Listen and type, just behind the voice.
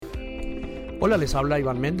Hola, les habla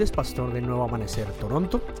Iván Méndez, pastor de Nuevo Amanecer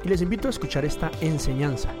Toronto, y les invito a escuchar esta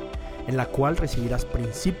enseñanza en la cual recibirás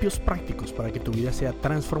principios prácticos para que tu vida sea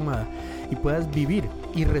transformada y puedas vivir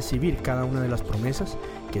y recibir cada una de las promesas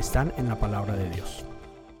que están en la palabra de Dios.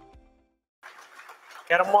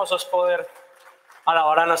 Qué hermoso es poder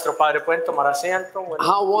alabar a nuestro Padre. Pueden tomar asiento.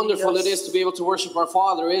 How wonderful it is to be able to worship our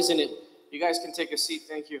Father, isn't it? You guys can take a seat,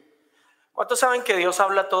 thank you. ¿Cuántos saben que Dios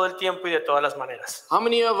habla todo el tiempo y de todas las maneras? How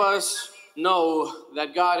many of us know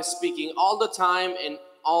that God is speaking all the time in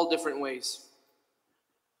all different ways?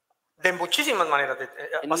 De muchísimas maneras,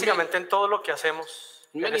 básicamente en todo lo que hacemos.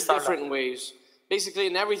 In Él many está different hablando. ways. Basically,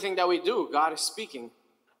 in everything that we do, God is speaking.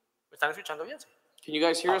 ¿Me están escuchando bien? Sí. Can you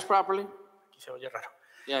guys hear us properly? Aquí se oye raro.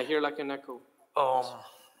 Yeah, I hear like an echo.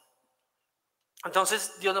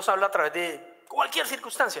 Entonces Dios nos habla a través de cualquier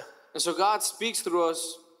circunstancia. And so God speaks through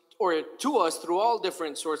us, or to us, through all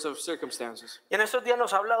different sorts of circumstances. Y en estos días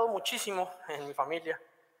nos ha hablado muchísimo en mi familia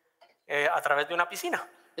a través de una piscina.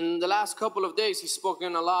 In the last couple of days, He's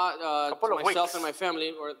spoken a lot Couple to of myself weeks. and my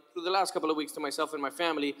family, or through the last couple of weeks to myself and my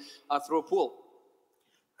family, through a pool.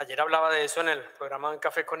 Ayer hablaba de eso en el programa de Un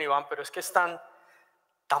Café con Iván, pero es que es tan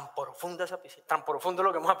profunda esa piscina, tan profundo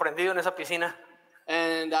lo que hemos aprendido en esa piscina.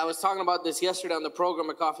 And I was talking about this yesterday on the program,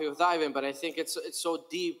 A Coffee with Ivan, but I think it's so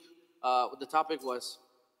deep, what the topic was.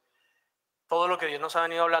 Todo lo que Dios nos ha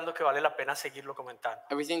venido hablando que vale la pena seguirlo comentando.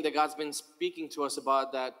 Everything that God's been speaking to us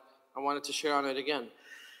about that I wanted to share on it again.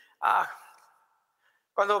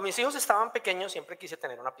 Cuando mis hijos estaban pequeños siempre quise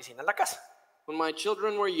tener una piscina en la casa. When my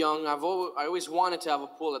children were young, I always wanted to have a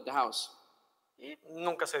pool at the house. Y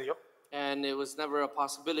nunca se dio. And it was never a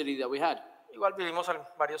possibility that we had. Igual vivimos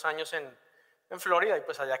varios años en Florida y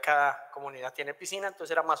pues allá cada comunidad tiene piscina,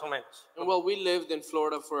 entonces era más o menos. And well, we lived in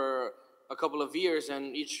Florida for a couple of years,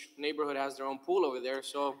 and each neighborhood has their own pool over there.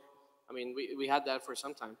 So, I mean, we had that for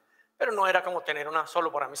some time. Pero no era como tener una solo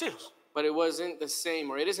para mis hijos. But it wasn't the same,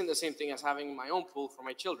 or it isn't the same thing as having my own pool for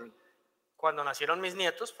my children. Cuando nacieron mis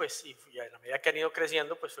nietos, pues y a la medida que han ido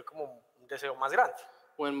creciendo, pues fue como un deseo más grande.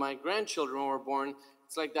 When my grandchildren were born,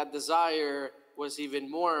 it's like that desire was even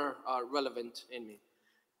more relevant in me.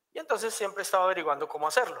 Y entonces siempre he estado averiguando cómo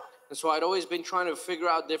hacerlo. And so I'd always been trying to figure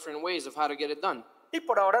out different ways of how to get it done. Y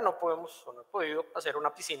por ahora no he podido hacer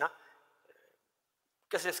una piscina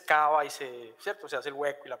que se excava y ¿cierto? Se hace el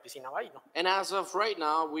hueco y la piscina va ahí, ¿no? And as of right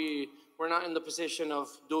now, we're not in the position of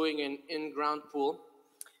doing an in-ground pool.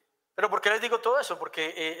 Pero ¿por qué les digo todo eso?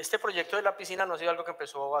 Porque este proyecto de la piscina no ha sido algo que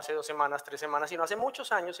empezó hace 2 semanas, 3 semanas, sino hace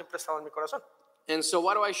muchos años, siempre ha estado en mi corazón. And so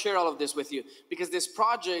why do I share all of this with you? Because this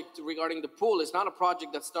project regarding the pool is not a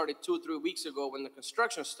project that started 2 or 3 weeks ago when the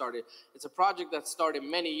construction started. It's a project that started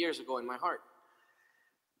many years ago in my heart.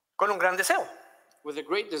 Con un gran deseo. With a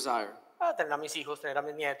great desire. Tener a mis hijos, tener a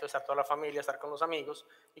mis nietos, estar toda la familia, estar con los amigos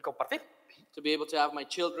y compartir. To be able to have my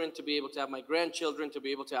children, to be able to have my grandchildren, to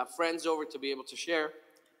be able to have friends over, to be able to share.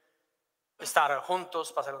 Estar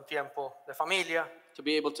juntos, pasar un tiempo de familia. To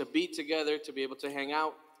be able to be together, to be able to hang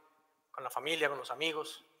out. Con la familia, con los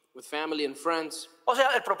amigos. With family and friends. O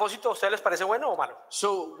sea, ¿el propósito a ustedes les parece bueno o malo?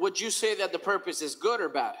 So, would you say that the purpose is good or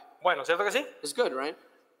bad? Bueno, ¿cierto que sí? It's good, right?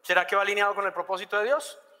 ¿Será que va alineado con el propósito de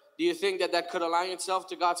Dios? Do you think that could align itself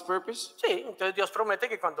to God's purpose? Sí, entonces Dios promete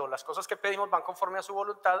que cuando las cosas que pedimos van conforme a su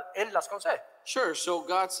voluntad, Él las concede. Sure, so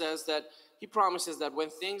God says that He promises that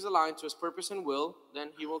when things align to His purpose and will,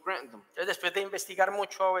 then He will grant them. Entonces después de investigar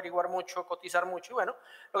mucho, averiguar mucho, cotizar mucho, y bueno,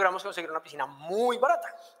 logramos conseguir una piscina muy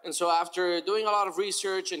barata. And so after doing a lot of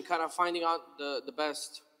research and kind of finding out the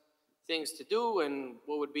best things to do and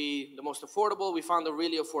what would be the most affordable, we found a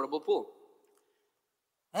really affordable pool.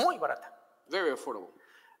 Muy barata. Very affordable.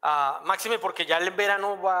 Máxime porque ya el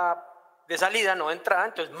verano va de salida, no de entrada,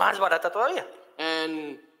 entonces más barata todavía.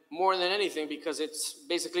 And more than anything because it's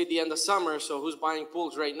basically the end of summer, so who's buying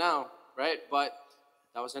pools right now, right? But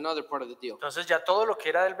that was another part of the deal. Entonces ya todo lo que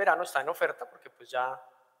era del verano está en oferta porque pues ya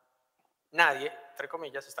nadie, entre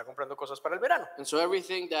comillas, está comprando cosas para el verano. And so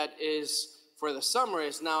everything that is for the summer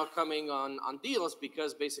is now coming on deals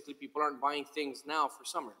because basically people aren't buying things now for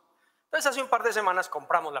summer. Entonces hace un par de semanas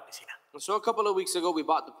compramos la piscina. And so a couple of weeks ago we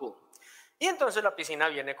bought the pool. Y entonces la piscina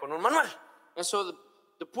viene con un manual. And so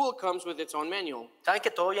the pool comes with its own manual. ¿Saben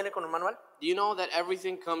que todo viene con un manual? Do you know that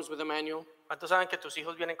everything comes with a manual? ¿Cuántos saben que tus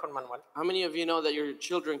hijos vienen con manual? How many of you know that your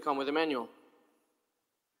children come with a manual?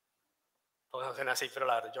 Todos hacen así, pero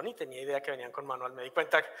la verdad yo ni tenía idea que venían con manual. Me di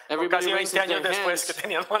cuenta Everybody casi 20 raises their años después hands, que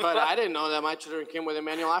tenían but I manual. didn't know that my children came with a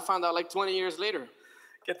manual. I found out like 20 years later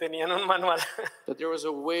Que tenían un manual. that there was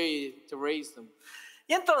a way to raise them.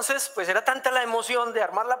 Y entonces, pues era tanta la emoción de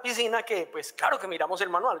armar la piscina que, pues claro que miramos el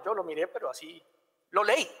manual. Yo lo miré, pero así lo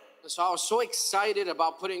leí. So I was so excited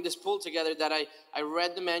about putting this pool together that I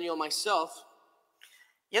read the manual myself.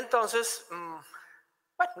 Y entonces,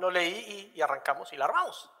 bueno, lo leí y arrancamos y la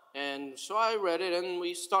armamos. And so I read it and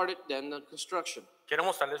we started then the construction. Quiero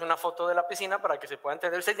mostrarles una foto de la piscina para que se pueda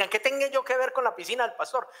entender. Ustedes dirán, ¿qué tengo yo que ver con la piscina del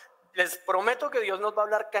pastor? Les prometo que Dios nos va a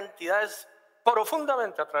hablar cantidades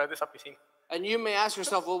profundamente a través de esa piscina. And you may ask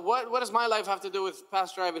yourself, well, what does my life have to do with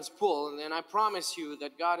Pastor Ivan's pool? And then I promise you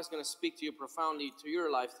that God is going to speak to you profoundly to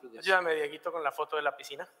your life through this. Ayúdame, Dieguito, con la foto de la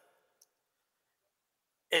piscina.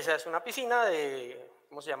 Esa es una piscina de,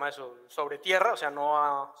 ¿cómo se llama eso? Sobre tierra, o sea, no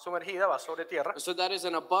va sumergida, va sobre tierra. So that is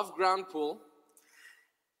an above ground pool.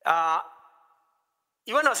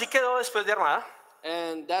 Y bueno, así quedó después de armada.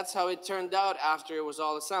 And that's how it turned out after it was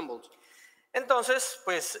all assembled. Entonces,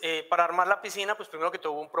 pues para armar la piscina, pues primero que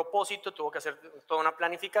tuvo un propósito, tuvo que hacer toda una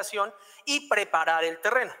planificación y preparar el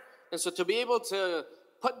terreno. And so to be able to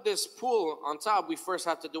put this pool on top, we first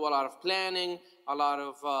had to do a lot of planning, a lot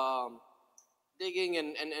of digging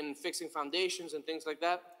and fixing foundations and things like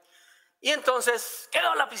that. Y entonces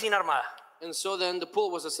quedó la piscina armada. And so then the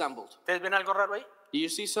pool was assembled. ¿Ustedes ven algo raro ahí? Do you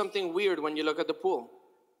see something weird when you look at the pool?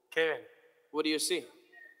 ¿Qué ven? What do you see?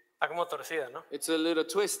 Está como torcida, ¿no? It's a little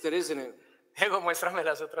twisted, isn't it? Diego, muéstrame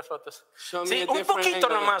las otras fotos. Show me Sí, a un different poquito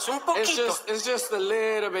angle. nomás, un poquito. It's just a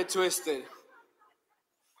little bit twisted.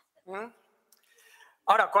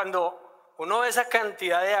 Ahora, cuando uno ve esa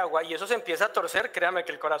cantidad de agua y eso se empieza a torcer, créame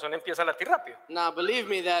que el corazón empieza a latir rápido. Now, believe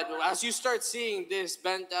me that as you start seeing this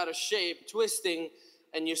bent out of shape, twisting,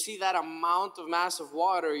 and you see that amount of massive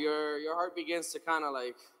water, your heart begins to kind of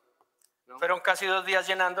like, Fueron casi 2 días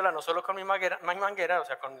llenándola, no solo con mi manguera, o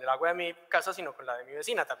sea, con el agua de mi casa, sino con la de mi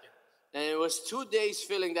vecina también. and it was 2 days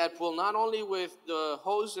filling that pool, not only with the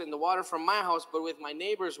hose and the water from my house, but with my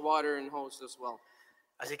neighbor's water and hose as well.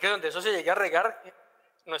 Así que donde eso se llegue a regar,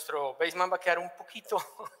 nuestro basement va a quedar un poquito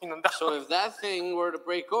inundado. So if that thing were to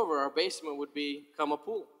break over, our basement would become a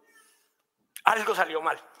pool. Algo salió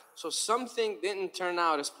mal, So something didn't turn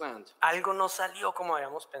out as planned. algo no salió como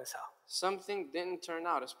habíamos pensado. Something didn't turn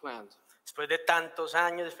out as planned. Después de tantos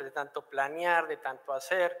años, después de tanto planear, de tanto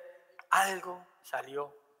hacer, algo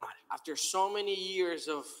salió mal. After so many years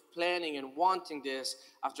of planning and wanting this,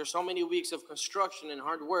 after so many weeks of construction and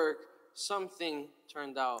hard work, something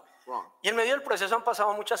turned out wrong. Y en medio del proceso han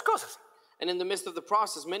pasado muchas cosas. And in the midst of the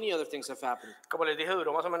process, many other things have happened. Como les dije,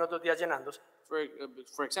 duró más o menos 2 días llenándose.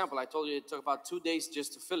 For example, I told you it took about 2 days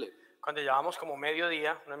just to fill it. Cuando llevábamos como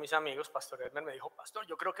mediodía, uno de mis amigos, Pastor Edmer, me dijo, Pastor,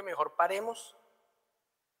 yo creo que mejor paremos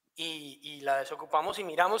y la desocupamos y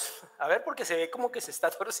miramos, a ver, porque se ve como que se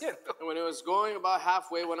está torciendo. And when it was going about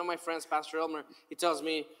halfway, one of my friends, Pastor Elmer, he tells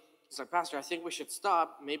me, he's like, Pastor, I think we should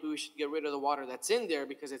stop. Maybe we should get rid of the water that's in there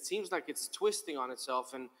because it seems like it's twisting on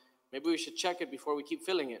itself, and maybe we should check it before we keep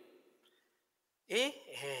filling it. Y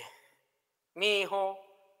mi hijo,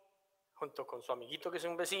 junto con su amiguito que es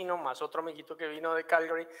un vecino, más otro amiguito que vino de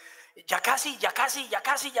Calgary, ya casi, ya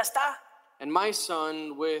está. And my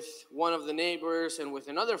son, with one of the neighbors and with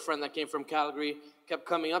another friend that came from Calgary, kept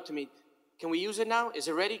coming up to me. Can we use it now? Is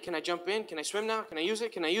it ready? Can I jump in? Can I swim now? Can I use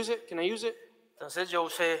it? Can I use it? Can I use it? Entonces yo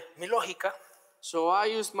usé mi lógica, So I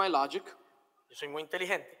used my logic. yo soy muy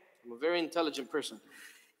inteligente, I'm a very intelligent person.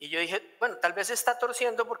 y yo dije, bueno, tal vez se está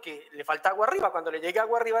torciendo porque le falta agua arriba, cuando le llegue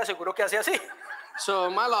agua arriba seguro que hace así. So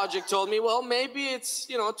my logic told me, well, maybe it's,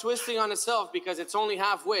 twisting on itself because it's only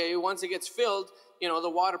halfway. Once it gets filled, the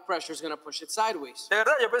water pressure is going to push it sideways. De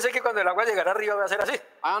verdad, yo pensé que cuando el agua llegara arriba iba a ser así.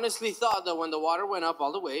 I honestly thought that when the water went up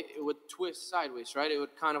all the way, it would twist sideways, right? It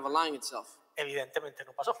would kind of align itself. Evidentemente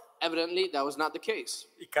no pasó, Evidently, that was not the case.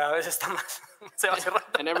 y cada vez está más, se va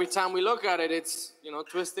cerrando. And every time we look at it, it's,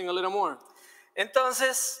 twisting a little more.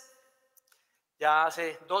 Entonces, ya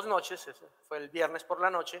hace 2 noches, fue el viernes por la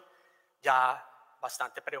noche, ya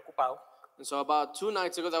bastante preocupado, And so about 2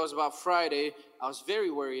 nights ago, that was about Friday, I was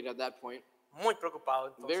very worried at that point. muy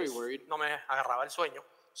preocupado, Very entonces worried. no me agarraba el sueño.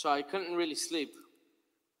 So I couldn't really sleep.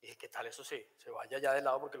 Dije, ¿qué tal eso se vaya ya de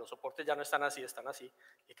lado? Porque los soportes ya no están así, están así.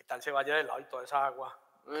 ¿Y qué tal se vaya de lado y toda esa agua?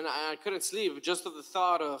 And I couldn't sleep just at the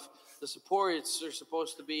thought of the supports are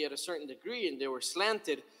supposed to be at a certain degree and they were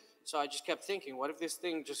slanted. So I just kept thinking, what if this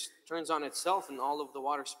thing just turns on itself and all of the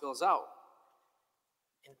water spills out?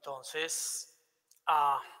 Entonces,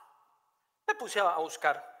 me puse a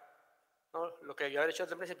buscar, ¿no? Lo que debía haber hecho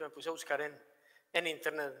desde el principio, me puse a buscar en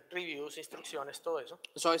internet, reviews, instrucciones, todo eso.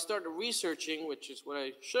 So I started researching, which is what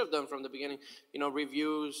I should have done from the beginning,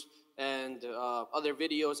 reviews and other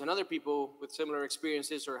videos and other people with similar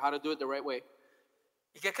experiences or how to do it the right way.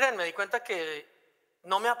 ¿Y qué creen? Me di cuenta que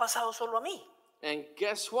no me ha pasado solo a mí. And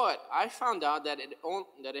guess what? I found out that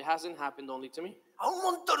it hasn't happened only to me. A un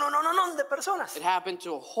montón, no, de personas. It happened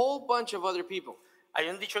to a whole bunch of other people. Hay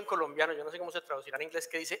un dicho en colombiano, yo no sé cómo se traducirá en inglés,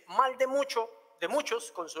 que dice, mal de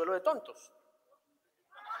muchos, consuelo de tontos.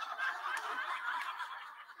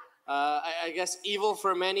 I guess evil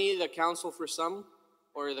for many, the counsel for some,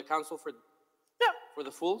 or the counsel for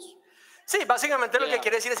the fools. Sí, básicamente lo que Yeah.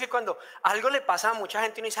 quiere decir es que cuando algo le pasa a mucha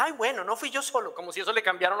gente y uno dice, ay, bueno, no fui yo solo, como si eso le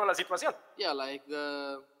cambiara a la situación. Yeah,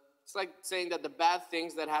 it's like saying that the bad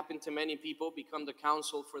things that happen to many people become the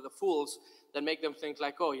counsel for the fools that make them think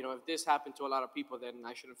like, oh, if this happened to a lot of people, then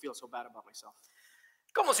I shouldn't feel so bad about myself.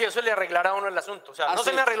 Como si eso le arreglara a uno el asunto. O sea, no Así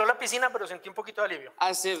se me es. arregló la piscina, pero sentí un poquito de alivio.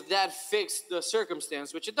 As if that fixed the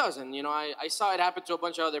circumstance, which it doesn't. I saw it happen to a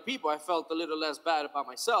bunch of other people. I felt a little less bad about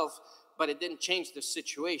myself, but it didn't change the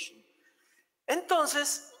situation.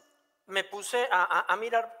 Entonces me puse a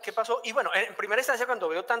mirar qué pasó. Y bueno, en primera instancia, cuando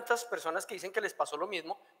veo tantas personas que dicen que les pasó lo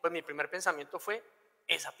mismo, pues mi primer pensamiento fue,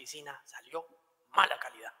 esa piscina salió mala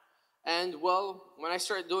calidad. And well, when I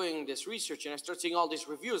started doing this research and I started seeing all these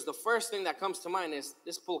reviews, the first thing that comes to mind is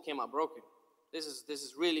this pool came out broken. This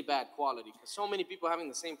is really bad quality. So many people having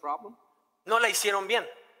the same problem. No la hicieron bien.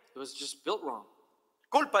 It was just built wrong.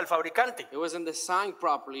 Culpa del fabricante. It wasn't designed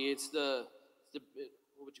properly. It's the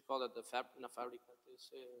what would you call that? Not fabricante.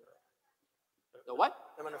 The what?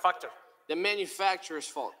 The manufacturer. The manufacturer's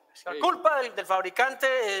fault. La culpa del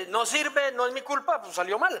fabricante no sirve, no es mi culpa, pues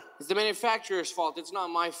salió mal. It's the manufacturer's fault. It's not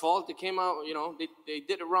my fault. It came out, they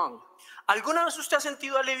did it wrong. ¿Alguna vez usted ha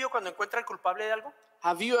sentido alivio cuando encuentra el culpable de algo?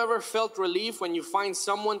 Have you ever felt relief when you find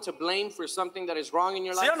someone to blame for something that is wrong in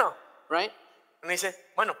your life? ¿Sí o no? Right? Me dice,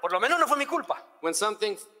 bueno, por lo menos no fue mi culpa. When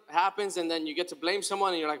something happens and then you get to blame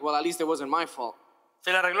someone and you're like, well, at least it wasn't my fault.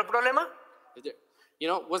 ¿Se le arregló el problema?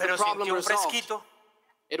 Was Pero the problem sintió un resolved? fresquito.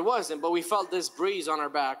 It wasn't, but we felt this breeze on our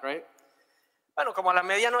back, right? Bueno, como a la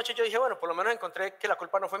medianoche yo dije, bueno, por lo menos encontré que la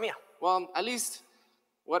culpa no fue mía. Well, at least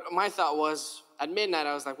what my thought was, at midnight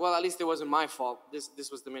I was like, well, at least it wasn't my fault. This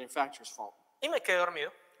was the manufacturer's fault. Y me quedé dormido.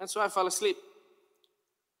 And so I fell asleep.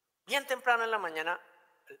 Bien temprano en la mañana,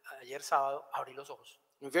 ayer sábado, abrí los ojos.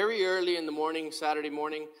 Very early in the morning, Saturday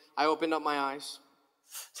morning, I opened up my eyes.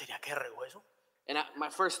 ¿Sería que regó eso? And my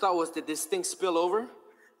first thought was, did this thing spill over?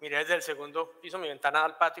 Miré desde el segundo piso, mi ventana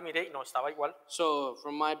al patio y miré y no, estaba igual. So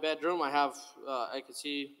from my bedroom, I could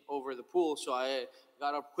see over the pool. So I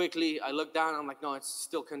got up quickly. I looked down. I'm like, no, it's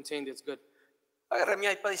still contained. It's good. Agarré mi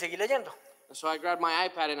iPad y seguí leyendo. And so I grabbed my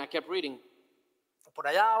iPad and I kept reading. Por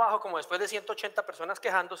allá abajo, como después de 180 personas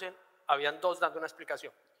quejándose, habían dos dando una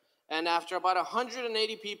explicación. And after about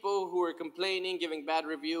 180 people who were complaining, giving bad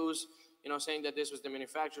reviews, saying that this was the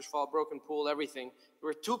manufacturer's fault, broken pool, everything, there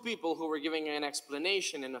were two people who were giving an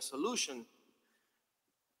explanation and a solution.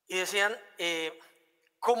 Y decían,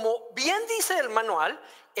 como bien dice el manual,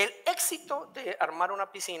 el éxito de armar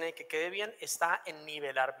una piscina y que quede bien está en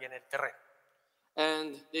nivelar bien el terreno.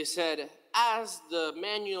 And they said, as the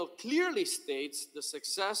manual clearly states, the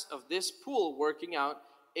success of this pool working out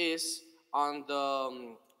is on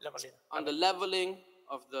the leveling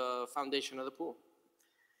of the foundation of the pool.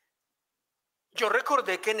 Yo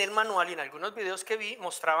recordé que en el manual y en algunos videos que vi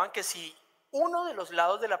mostraban que si uno de los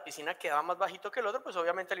lados de la piscina quedaba más bajito que el otro, pues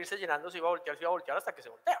obviamente al irse llenando se iba a voltear hasta que se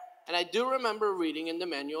voltea. And I do remember reading in the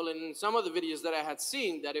manual and in some of the videos that I had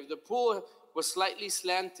seen that if the pool was slightly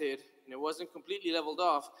slanted and it wasn't completely leveled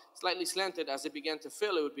off, slightly slanted, as it began to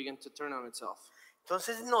fill, it would begin to turn on itself.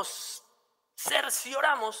 Entonces nos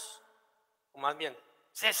cercioramos, o más bien,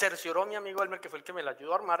 se cercioró mi amigo Elmer, que fue el que me la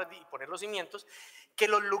ayudó a armar y poner los cimientos, que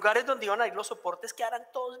los lugares donde iban a ir los soportes quedaran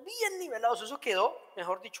todos bien nivelados. Eso quedó,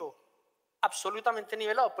 mejor dicho, absolutamente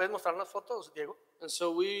nivelado. ¿Puedes mostrar las fotos, Diego? And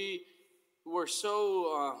so we were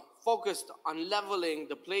so focused on leveling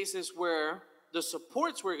the places where the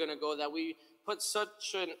supports were going to go that we put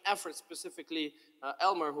such an effort, specifically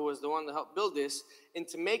Elmer, who was the one that helped build this,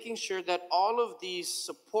 into making sure that all of these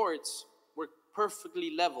supports were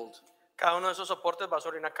perfectly leveled. Cada uno de esos soportes va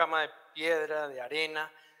sobre una cama de piedra, de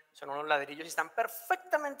arena, son unos ladrillos y están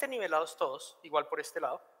perfectamente nivelados todos, igual por este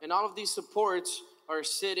lado. And all of these supports are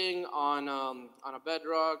sitting on a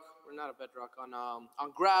bedrock, or not a bedrock,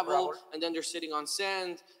 on gravel, and then they're sitting on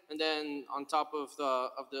sand, and then on top of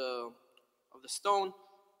the stone.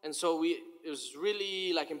 And so it was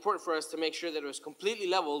really important for us to make sure that it was completely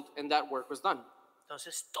leveled and that work was done.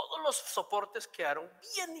 Entonces todos los soportes quedaron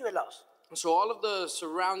bien nivelados. And so all of the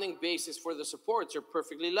surrounding bases for the supports are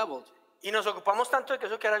perfectly leveled. Y nos ocupamos tanto de que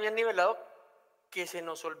eso quedara bien nivelado que se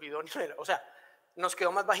nos olvidó nivelar. O sea, nos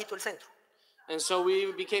quedó más bajito el centro. And so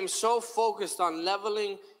we became so focused on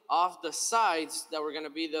leveling off the sides that were going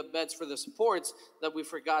to be the beds for the supports that we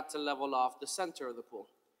forgot to level off the center of the pool.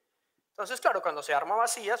 Entonces, claro, cuando se arma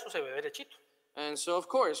vacía, eso se ve derechito. And so, of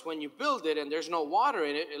course, when you build it and there's no water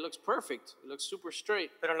in it, it looks perfect. It looks super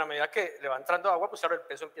straight. Pero en la medida que le va entrando agua, pues claro, el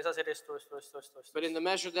peso empieza a hacer esto. But in the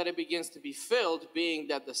measure that it begins to be filled, being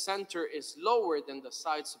that the center is lower than the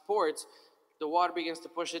side supports, the water begins to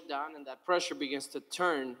push it down and that pressure begins to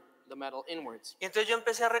turn the metal inwards. Y entonces yo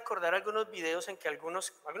empecé a recordar algunos videos en que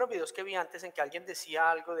algunos videos que vi antes en que alguien decía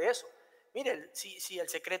algo de eso. Mire, si el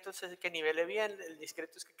secreto es que nivele bien, el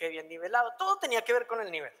discreto es que quede bien nivelado, todo tenía que ver con el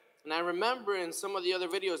nivel. And I remember in some of the other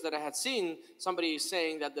videos that I had seen, somebody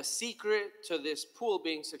saying that the secret to this pool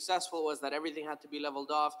being successful was that everything had to be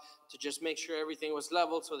leveled off to just make sure everything was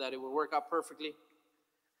leveled so that it would work out perfectly.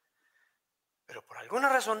 Pero por alguna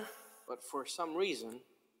razón, But for some reason,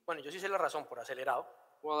 bueno, yo sí sé la razón por acelerado,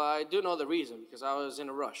 well, I do know the reason because I was in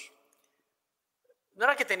a rush. no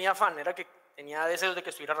era que tenía afán, era que tenía deseos de que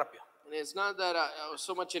estuviera rápido. And it's not that I was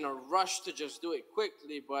so much in a rush to just do it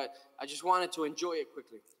quickly, but I just wanted to enjoy it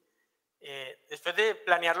quickly. Después de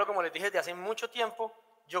planearlo, como les dije, desde hace mucho tiempo,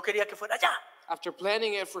 yo quería que fuera ya. After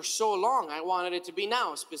planning it for so long, I wanted it to be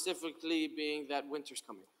now, specifically being that winter's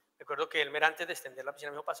coming. Recuerdo que Elmer antes de extender la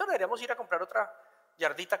piscina me dijo, pastor, deberíamos ir a comprar otra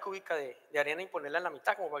yardita cúbica de arena y ponerla en la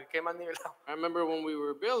mitad como para que quede más nivelado. I remember when we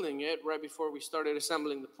were building it, right before we started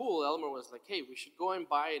assembling the pool, Elmer was like, hey, we should go and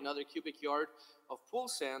buy another cubic yard of pool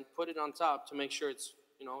sand, put it on top to make sure it's,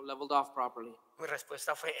 leveled off properly. Mi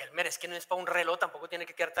respuesta fue, Elmer, es que no es para un reloj, tampoco tiene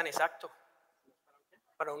que quedar tan exacto.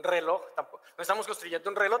 Para un reloj, tampoco. No estamos construyendo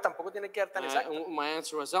un reloj, tampoco tiene que quedar tan exacto. My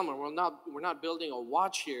answer was, Elmer, we're not building a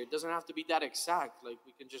watch here. It doesn't have to be that exact. Like,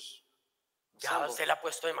 we can just Ya assemble. se le ha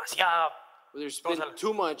puesto demasiada. There's been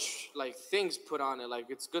too much things put on it. Like,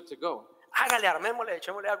 it's good to go. Hágale, armémosle,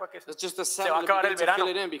 echémosle agua que Let's just se va a assemble acabar el it to fill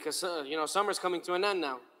verano. it in because, summer's coming to an end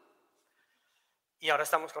now. Y ahora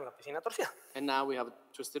estamos con la piscina torcida. And now we have a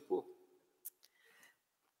twisted pool.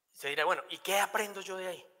 Se dirá, bueno, ¿y qué aprendo yo de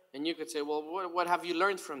ahí? And you could say, well, what have you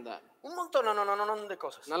learned from that? Un montón, no, de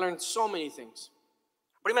cosas. And I learned so many things.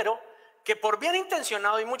 Primero, que por bien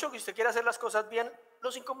intencionado y mucho que usted quiera hacer las cosas bien,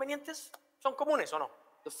 los inconvenientes son comunes, ¿o no?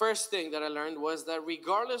 The first thing that I learned was that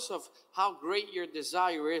regardless of how great your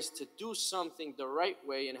desire is to do something the right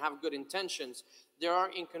way and have good intentions, there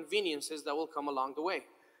are inconveniences that will come along the way.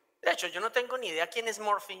 De hecho, yo no tengo ni idea quién es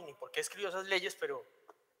Murphy ni por qué escribió esas leyes, pero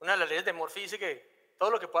una de las leyes de Murphy dice que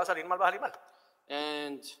todo lo que pueda salir mal va a salir mal.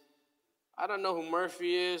 And I don't know who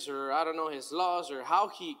Murphy is, or I don't know his laws, or how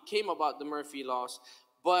he came about the Murphy laws,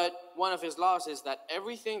 but one of his laws is that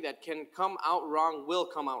everything that can come out wrong will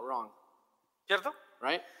come out wrong, ¿Cierto?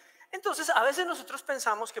 right? Entonces, a veces nosotros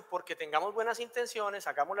pensamos que porque tengamos buenas intenciones,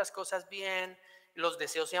 hagamos las cosas bien, los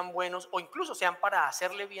deseos sean buenos o incluso sean para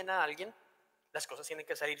hacerle bien a alguien, las cosas tienen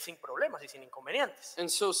que salir sin problemas y sin inconvenientes. And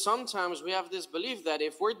so sometimes we have this belief that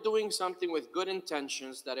if we're doing something with good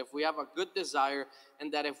intentions, that if we have a good desire,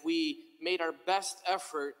 and that if we made our best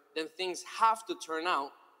effort, then things have to turn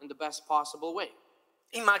out in the best possible way.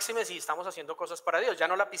 Y máxime si estamos haciendo cosas para Dios, ya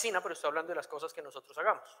no la piscina, pero estoy hablando de las cosas que nosotros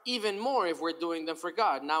hagamos. Even more if we're doing them for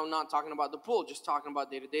God. Now, not talking about the pool, just talking about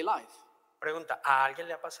day-to-day life. Pregunta, ¿a alguien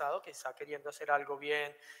le ha pasado que está queriendo hacer algo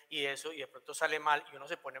bien y eso y de pronto sale mal y uno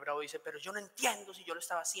se pone bravo y dice, pero yo no entiendo si yo lo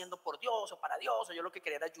estaba haciendo por Dios o para Dios o yo lo que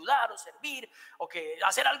quería era ayudar o servir o que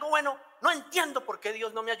hacer algo bueno, no entiendo por qué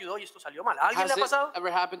Dios no me ayudó y esto salió mal? ¿A alguien le Has ha it pasado?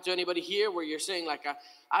 ever happened to anybody here where you're saying like,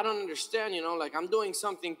 I don't understand, like I'm doing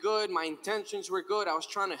something good, my intentions were good, I was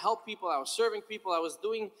trying to help people, I was serving people, I was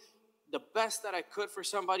doing the best that I could for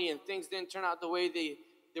somebody and things didn't turn out the way they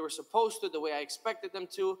were supposed to, the way I expected them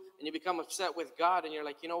to, and you become upset with God and you're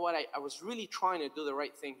like, you know what, I was really trying to do the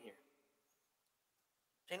right thing here.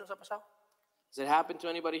 ¿Sí nos ha pasado? Does it happen to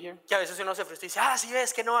anybody here? Que a veces uno se frustra y dice, sí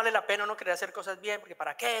ves que no vale la pena uno querer hacer cosas bien, porque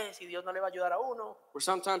 ¿para qué? Si Dios no le va a ayudar a uno. Where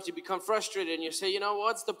sometimes you become frustrated and you say, you know,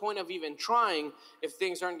 what's the point of even trying if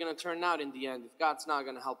things aren't going to turn out in the end, if God's not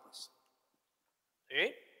going to help us?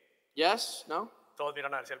 ¿Sí? Yes? No? Todos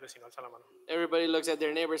miran a ver si el vecino alza la mano. Everybody looks at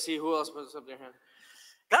their neighbor, see who else puts up their hand.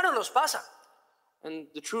 Claro, nos pasa. And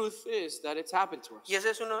the truth is that it's happened to us. Y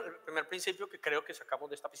ese es el primer principio que creo que sacamos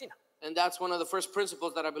de esta piscina. And that's one of the first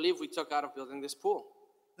principles that I believe we took out of building this pool.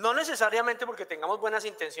 No necesariamente porque tengamos buenas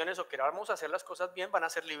intenciones o queramos hacer las cosas bien van a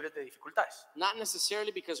ser libres de dificultades. Not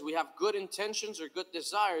necessarily because we have good intentions or good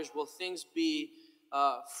desires will things be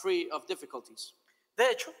free of difficulties. De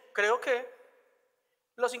hecho, creo que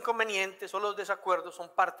los inconvenientes o los desacuerdos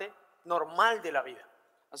son parte normal de la vida.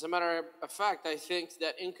 As a matter of fact, I think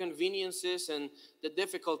that inconveniences and the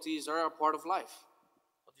difficulties are a part of life,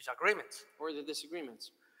 Los disagreements. or the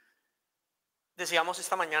disagreements. Decíamos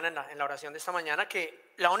esta mañana en la oración de esta mañana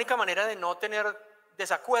que la única manera de no tener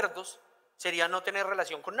desacuerdos sería no tener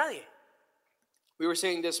relación con nadie. We were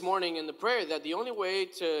saying this morning in the prayer that the only way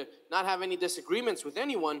to not have any disagreements with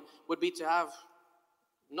anyone would be to have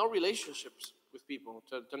no relationships with people,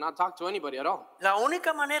 to not talk to anybody at all. La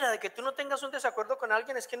única manera de que tú no tengas un desacuerdo con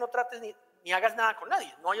alguien es que no trates ni hagas nada con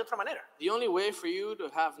nadie. No hay otra manera. The only way for you to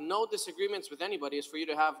have no disagreements with anybody is for you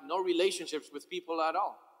to have no relationships with people at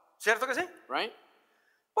all, ¿Cierto que sí? right?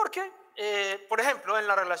 Porque, por ejemplo, en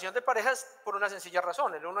la relación de parejas, por una sencilla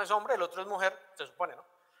razón, el uno es hombre, el otro es mujer, se supone, ¿no?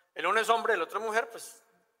 El uno es hombre, el otro es mujer, pues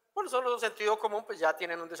por solo sentido común, pues ya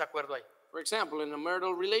tienen un desacuerdo ahí. For example, in a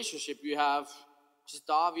marital relationship, you have just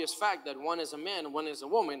the obvious fact that one is a man, one is a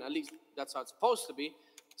woman. At least that's how it's supposed to be.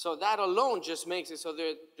 So that alone just makes it so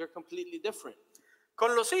they're completely different.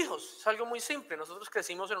 Con los hijos es algo muy simple. Nosotros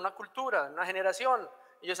crecimos en una cultura, en una generación.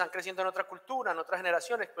 Ellos están creciendo en otra cultura, en otra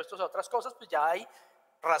generación, expuestos a otras cosas, pues ya hay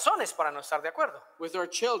razones para no estar de acuerdo. With our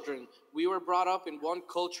children, we were brought up in one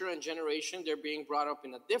culture and generation. They're being brought up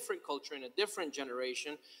in a different culture in a different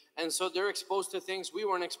generation. And so they're exposed to things we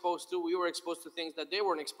weren't exposed to. We were exposed to things that they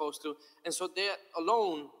weren't exposed to. And so that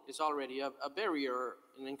alone is already a barrier,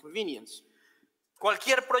 an inconvenience.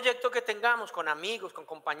 Cualquier proyecto que tengamos con amigos, con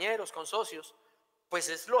compañeros, con socios, pues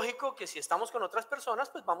es lógico que si estamos con otras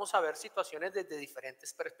personas, pues vamos a ver situaciones desde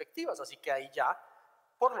diferentes perspectivas. Así que ahí ya,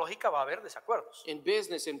 por lógica, va a haber desacuerdos. In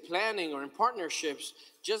business, in planning, or in partnerships,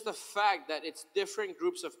 just the fact that it's different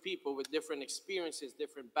groups of people with different experiences,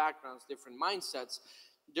 different backgrounds, different mindsets,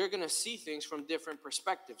 they're going to see things from different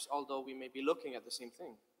perspectives, although we may be looking at the same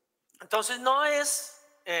thing. Entonces no es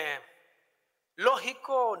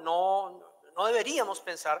lógico, no deberíamos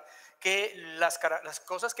pensar que las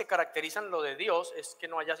cosas que caracterizan lo de Dios es que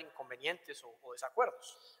no haya inconvenientes o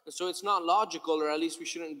desacuerdos. And so it's not logical, or at least we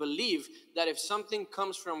shouldn't believe, that if something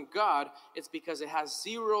comes from God, it's because it has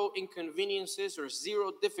zero inconveniences or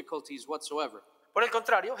zero difficulties whatsoever. Por el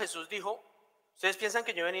contrario, Jesús dijo, ustedes piensan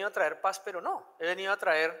que yo he venido a traer paz, pero no, he venido a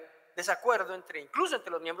traer desacuerdo incluso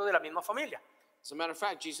entre los miembros de la misma familia. As a matter of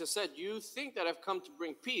fact, Jesus said, you think that I've come to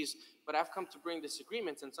bring peace, but I've come to bring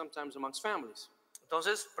disagreements, and sometimes amongst families.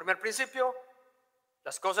 Entonces, primer principio,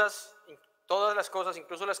 todas las cosas,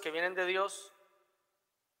 incluso las que vienen de Dios,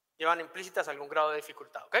 llevan implícitas algún grado de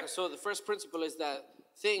dificultad, ¿ok? And so the first principle is that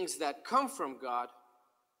things that come from God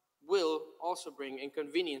will also bring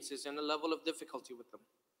inconveniences and a level of difficulty with them.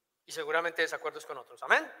 Y seguramente desacuerdos con otros,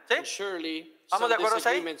 ¿amén? ¿Sí? And surely ¿Vamos some de acuerdo hasta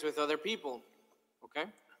ahí? disagreements with other people.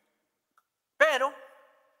 Okay? Pero,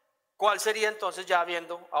 ¿cuál sería entonces ya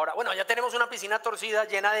viendo ahora? Bueno, ya tenemos una piscina torcida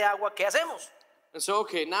llena de agua, ¿qué hacemos? And so,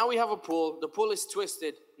 okay, now we have a pool. The pool is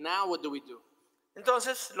twisted. Now what do we do?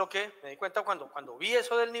 Entonces, lo que me di cuenta cuando vi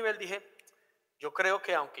eso del nivel, dije, yo creo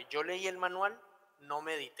que aunque yo leí el manual, no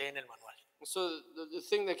medité en el manual. So the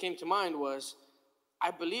thing that came to mind was,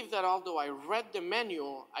 I believe that although I read the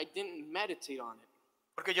manual, I didn't meditate on it.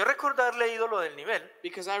 Porque yo recuerdo haber leído lo del nivel,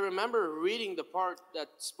 Because I remember reading the part that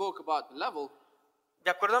spoke about the level,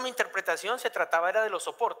 de acuerdo a mi interpretación, se trataba era de los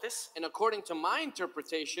soportes, and according to my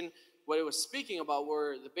interpretation, what it was speaking about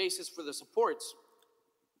were the basis for the supports.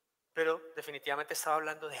 pero definitivamente estaba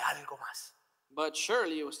hablando de algo más. But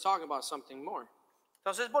surely it was talking about something more.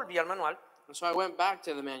 Entonces volví al manual, And so I went back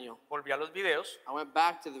to the manual. volví a los videos, I went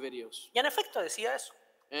back to the videos. y en efecto decía eso.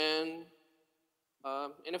 And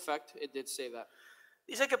in effect, it did say that.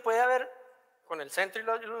 Dice que puede haber, con el centro y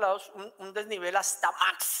los lados, un desnivel hasta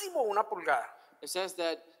máximo 1 pulgada. It says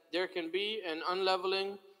that there can be an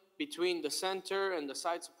unleveling between the center and the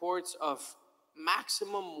side supports of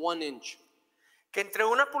maximum 1 inch. Que entre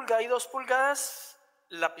 1 pulgada y 2 pulgadas,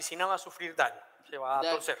 la piscina va a sufrir daño, se va a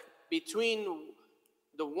That torcer. between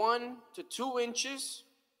the 1 to 2 inches,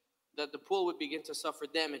 that the pool would begin to suffer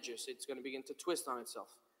damages. It's going to begin to twist on itself.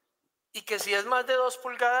 Y que si es más de 2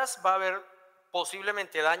 pulgadas, va a haber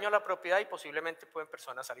posiblemente daño a la propiedad y posiblemente pueden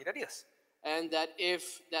personas salir heridas. And that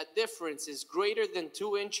if that difference is greater than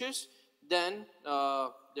 2 inches, then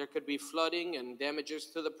there could be flooding and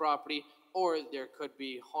damages to the property, or there could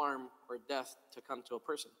be harm or death to come to a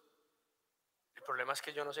person. El problema es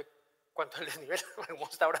que yo no sé cuánto es el desnivel, como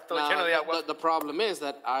está ahora todo Now, lleno de agua. the problem is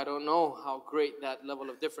that I don't know how great that level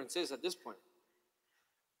of difference is at this point.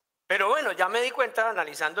 Pero bueno, ya me di cuenta,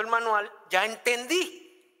 analizando el manual, ya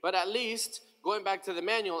entendí. But at least, going back to the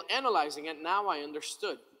manual, analyzing it, now I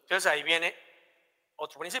understood. Entonces ahí viene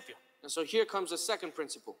otro principio. And so here comes the second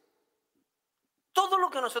principle. Todo lo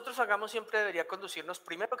que nosotros hagamos siempre debería conducirnos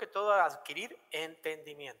primero que todo a adquirir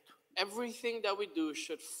entendimiento. Everything that we do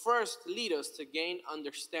should first lead us to gain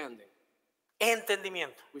understanding.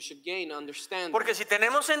 entendimiento. We should gain understanding. Porque si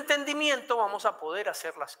tenemos entendimiento vamos a poder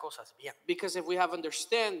hacer las cosas bien. Because if we have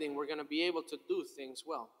understanding, we're going to be able to do things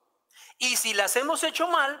well. Y si las hemos hecho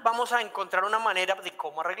mal, vamos a encontrar una manera de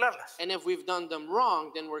cómo arreglarlas. And if we've done them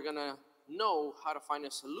wrong, then we're going to know how to find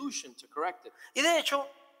a solution to correct it. Y de hecho,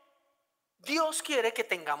 Dios quiere que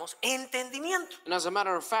tengamos entendimiento. And as a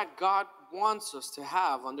matter of fact, God wants us to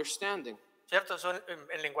have understanding. ¿Cierto? Eso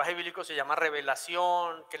en lenguaje bíblico se llama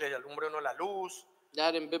revelación, que le alumbre a uno la luz.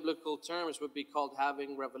 That in biblical terms would be called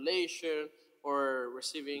having revelation or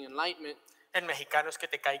receiving enlightenment. En mexicano es que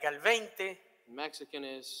te caiga el 20. In Mexican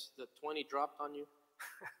is the 20 dropped on you.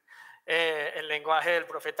 El lenguaje del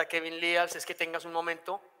profeta Kevin Leals es que tengas un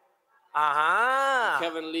momento. Ajá.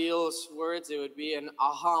 Kevin Leal's words, it would be an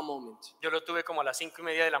aha moment. Yo lo tuve como a las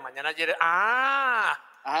 5:30 de la mañana ayer. Ah.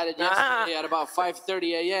 I had it yesterday at about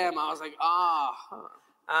 5:30 a.m. I was like,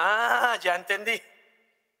 Ya entendí.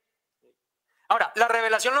 Ahora, ¿la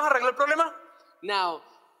revelación nos arregló el problema? Now,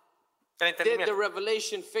 El did the entendimiento.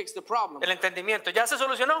 revelation fix the problem? El entendimiento. ¿Ya se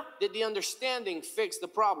solucionó? Did the understanding fix the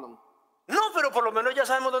problem? No, pero por lo menos ya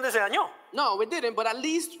sabemos dónde se dañó. No, it didn't, but at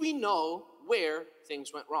least we know where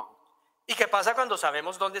things went wrong. ¿Y qué pasa cuando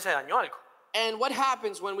sabemos dónde se dañó algo? And what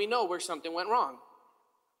happens when we know where something went wrong?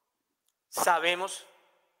 Sabemos,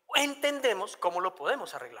 entendemos cómo lo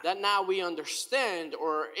podemos arreglar. That now we understand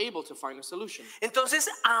or are able to find a solution. Entonces,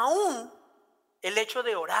 aún el hecho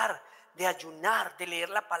de orar, de ayunar, de leer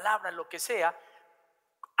la palabra, lo que sea,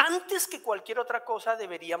 antes que cualquier otra cosa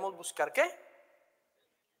deberíamos buscar ¿qué?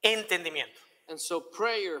 Entendimiento. And so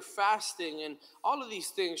prayer, fasting, and all of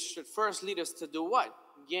these things should first lead us to do what?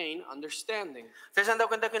 Gain understanding. ¿Ustedes se han dado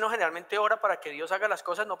cuenta que uno generalmente ora para que Dios haga las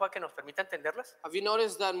cosas, no para que nos permita entenderlas? Have you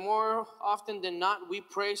noticed that more often than not we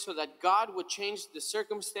pray so that God would change the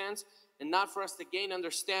circumstance and not for us to gain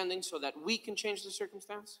understanding so that we can change the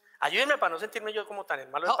circumstance? Ayúdenme para no sentirme yo como tan el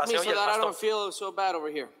malo del Help me paseo y so el that I más don't tonto. feel so bad over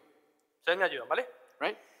here, Ustedes me ayudan, ¿vale?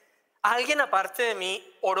 right? ¿Alguien aparte de mí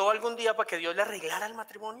oró algún día para que Dios le arreglara el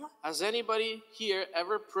matrimonio? Has anybody here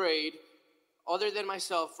ever prayed other than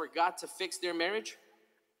myself for God to fix their marriage?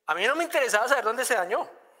 A mí no me interesaba saber dónde se dañó.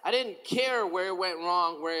 I didn't care where it went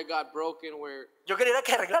wrong, where it got broken, where Yo quería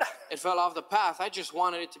que arreglara. it fell off the path. I just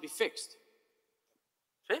wanted it to be fixed,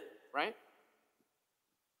 ¿Sí? right?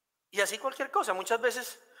 Y así cualquier cosa. Muchas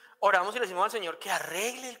veces oramos y le decimos al Señor que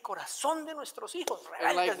arregle el corazón de nuestros hijos.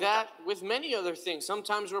 And like rebeldes. that with many other things.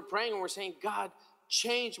 Sometimes we're praying and we're saying, God,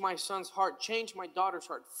 change my son's heart, change my daughter's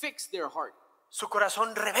heart, fix their heart, Su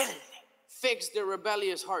corazón rebelde. fix their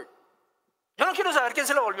rebellious heart. Yo no quiero saber quién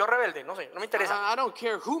se lo volvió rebelde. No sé, no me interesa. I don't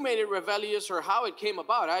care who made it rebellious or how it came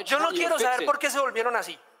about. I just Yo no want you to quiero fix saber it. por qué se volvieron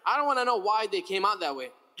así. I don't want to know why they came out that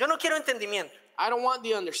way. Yo no quiero entendimiento. I don't want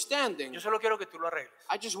the understanding. Yo solo quiero que tú lo arregles.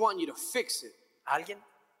 I just want you to fix it. ¿A alguien?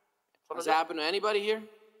 ¿Solo Does yo? that happen to anybody here?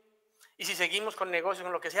 Y si seguimos con negocios,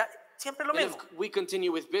 con lo que sea, siempre es lo And mismo. if we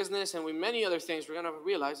continue with business and with many other things, we're going to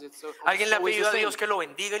realize it's ¿Alguien le ha always the pedido a same. Dios que lo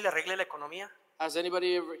bendiga y le arregle la economía? Has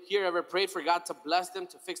anybody here ever prayed for God to bless them,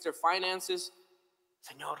 to fix their finances?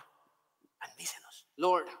 Señor, bendícenos.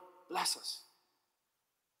 Lord, bless us.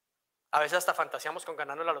 A veces hasta fantaseamos con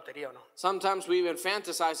ganando la lotería, ¿o no? Sometimes we even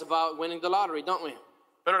fantasize about winning the lottery, don't we?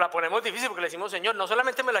 Pero la ponemos difícil porque le decimos, Señor, no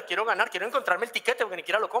solamente me la quiero ganar, quiero encontrarme el tiquete porque ni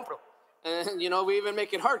siquiera lo compro. And we even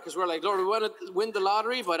make it hard because we're like, Lord, we want to win the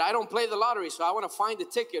lottery, but I don't play the lottery, so I want to find the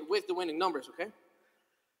ticket with the winning numbers, okay?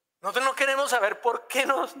 Nosotros no queremos saber por qué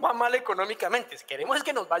nos va mal económicamente, queremos es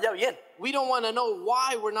que nos vaya bien. We don't want to know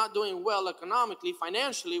why we're not doing well economically,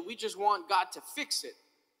 financially. We just want God to fix it.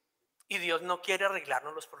 Y Dios no quiere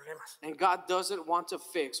arreglarnos los problemas, And God doesn't want to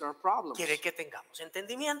fix our problems. quiere que tengamos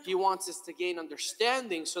entendimiento. He wants us to gain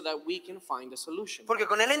understanding so that we can find a solution. Porque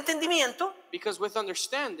con el entendimiento, Because with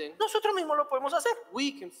understanding, nosotros mismos lo podemos hacer.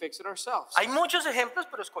 we can fix it ourselves. Hay muchos ejemplos,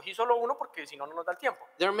 pero escogí solo uno porque si no, no nos da el tiempo.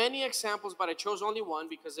 There are many examples, but I chose only one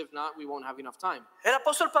because if not, we won't have enough time. El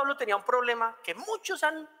apóstol Pablo tenía un problema que muchos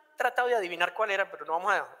han tratado de adivinar cuál era, pero no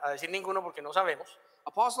vamos a decir ninguno porque no sabemos.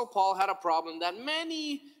 Apostle Paul had a problem that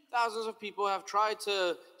many thousands of people have tried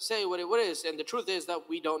to say what it is, and the truth is that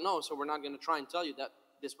we don't know, so we're not going to try and tell you that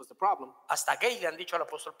this was the problem. Hasta gay le han dicho al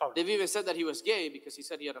apóstol Pablo. They've even said that he was gay because he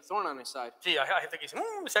said he had a thorn on his side. Sí, hay gente que dice,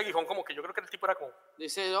 ese aguijón como que yo creo que el tipo era como... They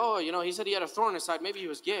say, oh, he said he had a thorn on his side, maybe he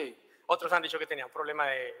was gay. Otros han dicho que tenía un problema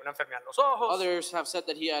de una enfermedad en los ojos. Others have said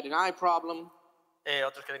that he had an eye problem.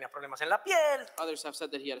 Otros que tenía problemas en la piel. Others have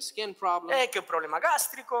said that he had a skin problem, Que un problema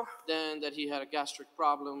gástrico. then that he had a gastric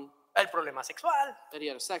problem, El problema sexual. that he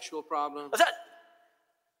had a sexual problem. O sea,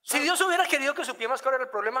 Si Dios hubiera querido que supiéramos cuál era el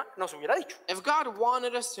problema, nos hubiera dicho. If God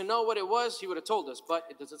wanted us to know what it was, He would have told us, but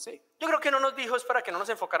it doesn't say. Yo creo que no nos dijo es para que no nos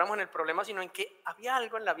enfocáramos en el problema, sino en que había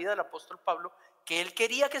algo en la vida del apóstol Pablo que él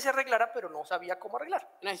quería que se arreglara, pero no sabía cómo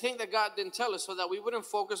arreglar. And I think that God didn't tell us so that we wouldn't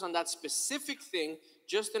focus on that specific thing,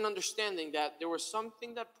 just in understanding that there was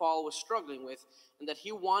something that Paul was struggling with and that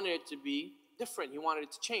he wanted it to be different. He wanted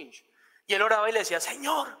it to change. Y él oraba y le decía,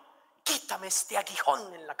 Señor, quítame este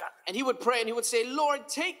aguijón en la carne. And he would pray and he would say, Lord,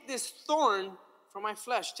 take this thorn from my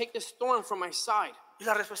flesh. Take this thorn from my side. Y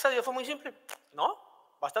la respuesta de Dios fue muy simple. No,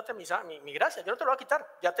 bástate mi gracia, yo no te lo voy a quitar.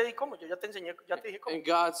 Ya te di cómo, yo ya te enseñé, ya te dije cómo. And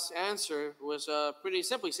God's answer was pretty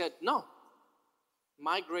simple. He said, no,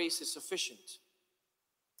 my grace is sufficient.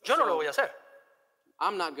 Yo no lo voy a hacer,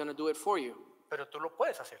 I'm not going to do it for you, pero tú lo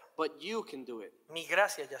puedes hacer. but you can do it. Mi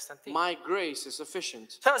gracia ya está en ti. My grace is sufficient.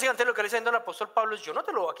 ¿Sabes? Básicamente lo que le está diciendo el apóstol Pablo es, yo no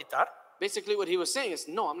te lo voy a quitar, Basically, what he was saying is,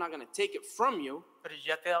 no, I'm not going to take it from you, pero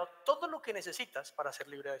ya te he dado todo lo que necesitas para ser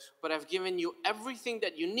libre de eso. but I've given you everything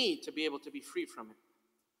that you need to be able to be free from it.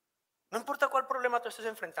 No importa cuál problema tú estés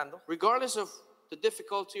enfrentando, Regardless of the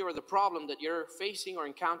difficulty or the problem that you're facing or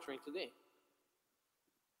encountering today.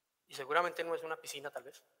 y seguramente no es una piscina tal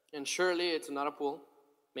vez, And surely it's not a pool,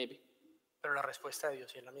 maybe, pero la respuesta de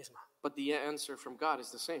Dios sí es la misma. but the answer from God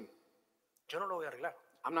is the same. Yo no lo voy a arreglar,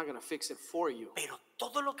 I'm not going to fix it for you, pero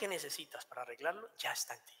todo lo que necesitas para arreglarlo ya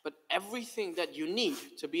está en ti. but everything that you need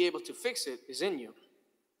to be able to fix it is in you.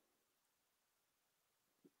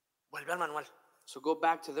 Vuelve al manual. So go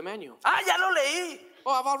back to the manual. Ah, ya lo leí.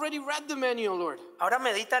 Oh, I've already read the manual, Lord. Ahora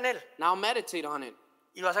medita en él. Now meditate on it.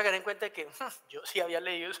 Y vas a caer en cuenta de que yo sí había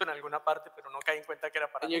leído eso en alguna parte, pero no caí en cuenta que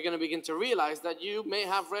era para And mí. you're going to begin to realize that you may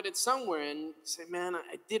have read it somewhere and say, man,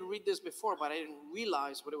 I did read this before, but I didn't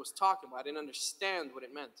realize what it was talking about. I didn't understand what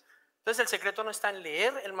it meant. Entonces el secreto no está en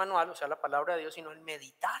leer el manual, o sea, la palabra de Dios, sino en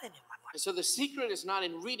meditar en el manual. And so the secret is not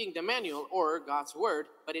in reading the manual or God's word,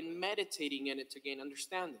 but in meditating in it to gain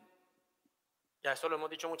understanding. Ya esto lo hemos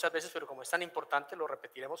dicho muchas veces, pero como es tan importante, lo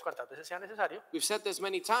repetiremos cuantas veces sea necesario. We've said this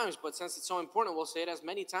many times, but since it's so important, we'll say it as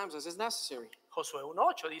many times as is necessary. Josué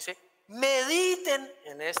 1:8 dice, mediten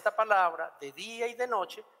en esta palabra de día y de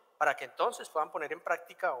noche, para que entonces puedan poner en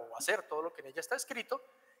práctica o hacer todo lo que en ella está escrito,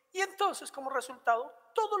 y entonces como resultado,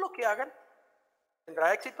 todo lo que hagan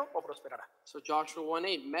tendrá éxito o prosperará. So Joshua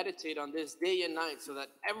 1:8, meditate on this day and night so that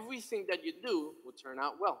everything that you do will turn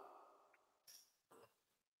out well.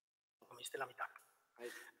 Comiste la mitad.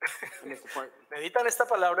 I missed the part. Medita en esta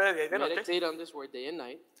palabra de día y de noche, Meditate on this word day and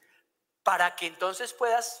night para que entonces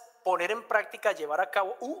puedas poner en práctica, llevar a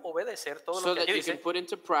cabo u obedecer todo so lo que that allí you can dice, put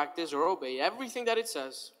into practice or obey everything that it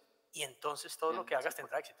says y entonces todo lo que hagas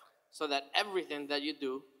tendrá éxito. so that everything that you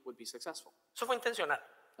do would be successful. Eso fue intencional,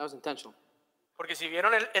 That was intentional. porque si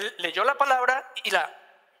vieron, él leyó la palabra y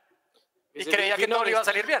Because creía if you que todo le iba a noticed,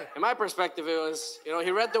 salir bien. in my perspective, it was,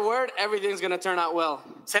 he read the word, everything's going to turn out well.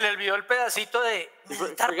 Se le olvidó el pedacito de He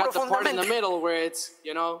meditar forgot the part in the profundamente. middle where it's,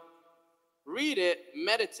 read it,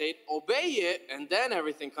 meditate, obey it, and then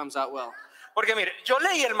everything comes out well. Porque mire, yo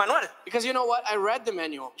leí el manual, Because you know what? I read the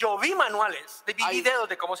manual. yo vi manuales, vi I- videos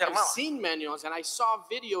de cómo se I've armaba. seen manuals and I saw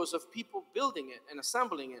videos of people building it and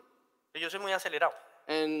assembling it. Yo soy muy acelerado.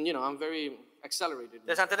 And, I'm very accelerated.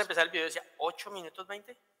 Entonces antes de empezar el video decía 8 minutos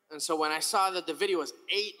 20. And so when I saw that the video was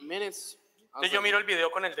 8 minutes, I was Entonces yo like- miro el video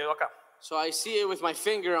con el dedo acá. so I see it with my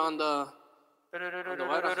finger on the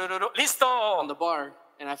 ¡Listo! bar.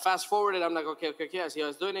 And I fast forwarded. I'm like, okay. I see how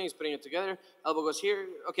he's doing it. He's putting it together. Elbow goes here.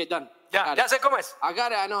 Okay, done. Ya, I got ya it. sé cómo es. I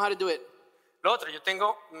got it. I know how to do it. Lo otro, yo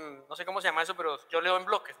tengo, no sé cómo se llama eso, pero yo leo en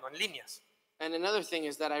bloques, no en líneas. And another thing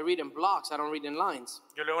is that I read in blocks. I don't read in lines.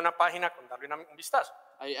 Yo leo una página con darle un vistazo.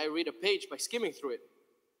 I read a page by skimming through it.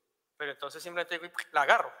 Pero entonces simplemente digo, la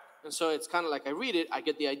agarro. And so it's kind of like I read it, I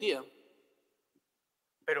get the idea.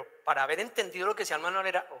 Pero para haber entendido lo que decía el manual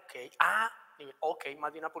era, ok,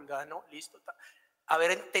 más de una pulgada, no, listo.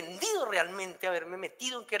 Haber entendido realmente, haberme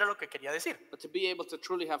metido en qué era lo que quería decir. But to be able to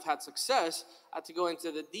truly have had success, I had to go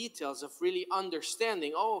into the details of really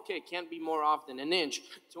understanding, okay, it can't be more off than an inch.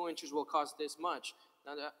 2 inches will cost this much,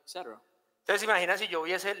 etc. Entonces imagina si yo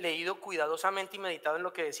hubiese leído cuidadosamente y meditado en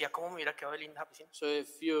lo que decía, cómo me hubiera quedado de linda la piscina. So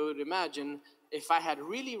if you'd imagine, if I had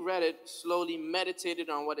really read it, slowly meditated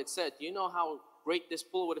on what it said, do you know how great this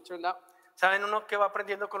pool would have turned out? ¿Saben uno que va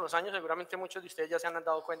aprendiendo con los años? Seguramente muchos de ustedes ya se han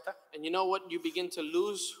dado cuenta. And you know what you begin to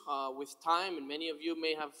lose with time, and many of you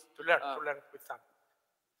may have... To learn with time.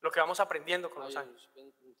 Lo que vamos aprendiendo con los años.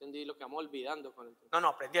 Entendí lo que vamos olvidando con el tiempo. No,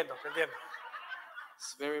 aprendiendo.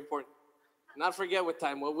 It's very important. Not forget with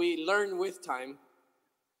time. What we learn with time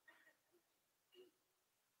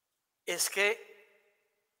Es que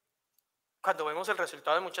cuando vemos el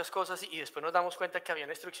resultado de muchas cosas y después nos damos cuenta que había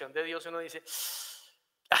una instrucción de Dios, uno dice,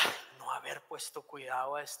 "Ay, no haber puesto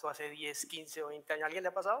cuidado a esto hace 10, 15 o 20 años. ¿Alguien le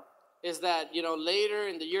ha pasado? Is that, later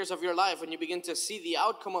in the years of your life, when you begin to see the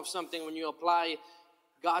outcome of something, when you apply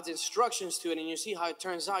God's instructions to it and you see how it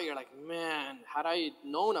turns out, you're like, man, had I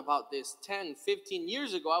known about this 10, 15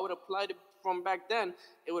 years ago, I would have applied it from back then.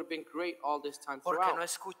 It would have been great all this time Porque no throughout.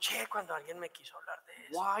 escuché cuando alguien me quiso hablar de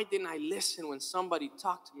eso. Why didn't I listen when somebody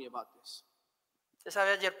talked to me about this? Usted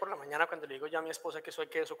sabe ayer por la mañana cuando le digo ya a mi esposa que eso hay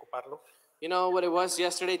que desocuparlo. You know what it was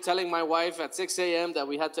yesterday, telling my wife at 6 a.m. that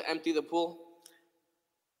we had to empty the pool?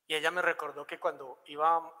 Y ella me recordó que cuando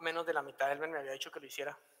iba menos de la mitad, Elmer me había dicho que lo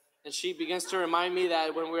hiciera. And she begins to remind me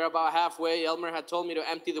that when we were about halfway, Elmer had told me to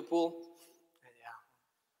empty the pool. Y ya.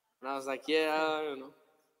 And I was like, yeah, I don't know.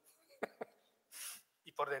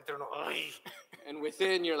 Y por dentro uno, ay. And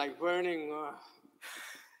within, you're like burning.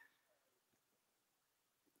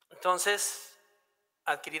 Entonces,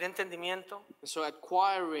 adquirir entendimiento And so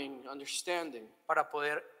acquiring understanding para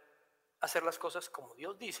poder hacer las cosas como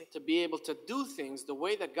Dios dice, to be able to do things the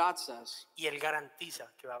way that God says. y Él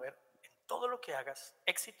garantiza que va a haber en todo lo que hagas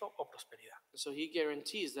éxito o prosperidad. And so he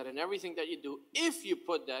guarantees that in everything that you do, if you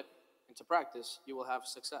put that into practice, you will have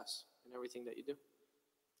success in everything that you do.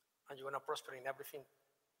 And you're going to prosper in everything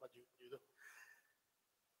what you do.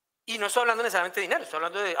 Y no estoy hablando necesariamente de dinero, estoy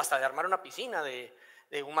hablando hasta de armar una piscina, de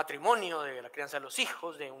un matrimonio, de la crianza de los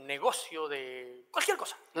hijos, de un negocio, de cualquier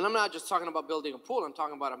cosa. And I'm not just talking about building a pool. I'm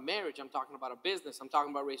talking about a marriage. I'm talking about a business. I'm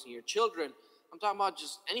talking about raising your children. I'm talking about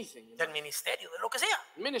just anything. Del ministerio, de lo que sea.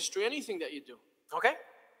 Ministry, anything that you do. ¿Ok?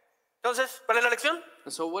 Entonces, ¿cuál es la lección?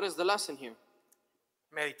 And so what is the lesson here?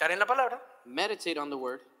 Meditar en la palabra, Meditate on the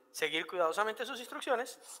word. seguir cuidadosamente sus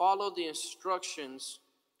instrucciones, Follow the instructions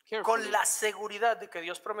carefully con la seguridad de que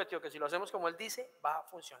Dios prometió que si lo hacemos como Él dice, va a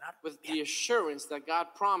funcionar with bien. the assurance that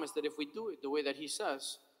God promised that if we do it the way that he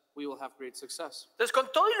says, we will have great success. Entonces,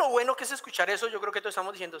 con todo y lo bueno que es escuchar eso, yo creo que todos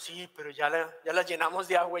estamos diciendo, sí, pero ya la llenamos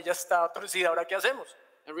de agua y ya está torcida, ¿ahora qué hacemos?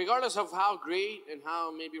 And regardless of how great and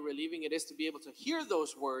how maybe relieving it is to be able to hear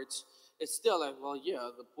those words, it's still like, well,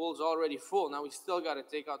 yeah, the pool's already full. Now we still got to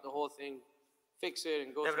take out the whole thing, fix it,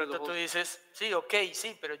 and go De through the pronto tú whole. dices, sí, ok,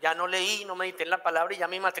 sí, pero ya no leí, no medité en la palabra y ya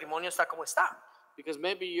mi matrimonio está como está. Because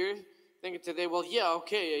maybe you're thinking today, well, yeah,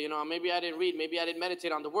 okay, maybe I didn't read, maybe I didn't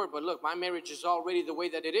meditate on the word, but look, my marriage is already the way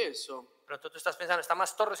that it is. So De pronto tú estás pensando, está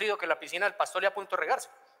más torcido que la piscina del pastor y a punto de regarse.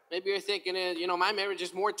 maybe you're thinking, my marriage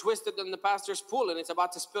is more twisted than the pastor's pool and it's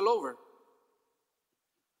about to spill over.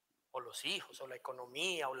 O los hijos, o la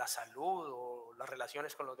economía, o la salud, o las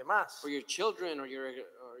relaciones con los demás. Or your children, or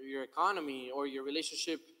your economy, or your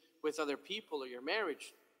relationship with other people, or your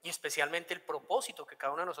marriage. Y especialmente el propósito que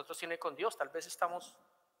cada uno de nosotros tiene con Dios. Tal vez estamos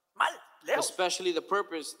mal, lejos. Especially the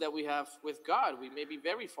purpose that we have with God. We may be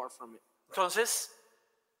very far from it. Entonces,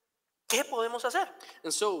 ¿qué podemos hacer?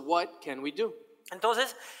 And so what can we do?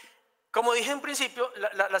 Entonces, como dije en principio,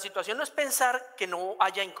 la situación no es pensar que no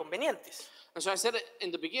haya inconvenientes. And so I said it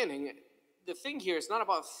in the beginning, the thing here is not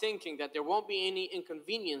about thinking that there won't be any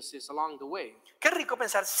inconveniences along the way. Qué rico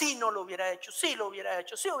pensar, si no lo hubiera hecho, si lo hubiera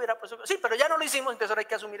hecho, si hubiera puesto, sí, pero ya no lo hicimos, entonces ahora hay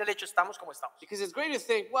que asumir el hecho, estamos como estamos. Because it's great to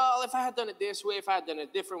think, well, if I had done it this way, if I had done it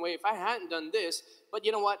a different way, if I hadn't done this, but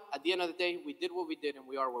you know what? At the end of the day, we did what we did and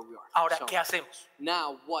we are where we are. Ahora, So, ¿qué hacemos?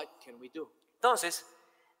 now what can we do? Entonces,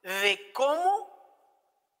 de cómo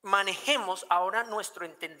manejemos ahora nuestro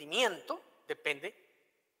entendimiento depende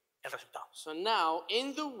el resultado. So now,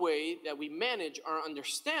 in the way that we manage our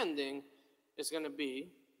understanding is going to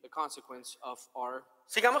be the consequence of our.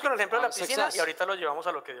 Sigamos con el ejemplo de la piscina Success. y ahorita lo llevamos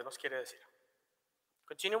a lo que Dios nos quiere decir.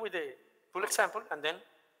 Continue with the full example and then.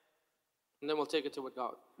 And then we'll take it to what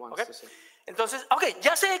God wants Okay. to say. Entonces,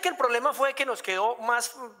 ya sé que el problema fue que nos quedó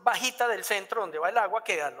más bajita del centro donde va el agua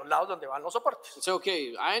que a los lados donde van los soportes. It's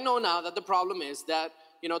okay. I know now that the problem is that,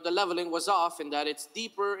 the leveling was off and that it's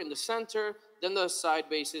deeper in the center than the side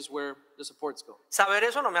bases where the supports go. Saber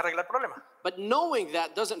eso no me arregla el problema. But knowing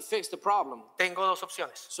that doesn't fix the problem. Tengo dos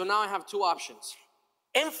opciones. So now I have two options.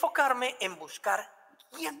 Enfocarme en buscar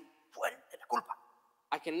quién fue el de la culpa.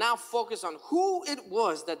 I can now focus on who it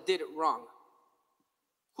was that did it wrong.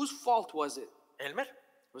 Whose fault was it? Elmer.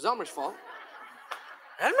 It was Elmer's fault.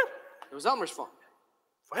 Elmer. It was Elmer's fault.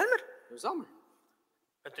 Fue Elmer. It was Elmer.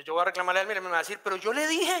 Entonces yo voy a reclamarle a Elmer y me va a decir, pero yo le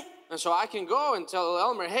dije. And so I can go and tell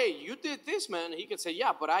Elmer, hey, you did this, man. He could say,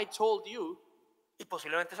 yeah, but I told you. Y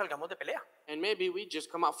posiblemente salgamos de pelea. And maybe we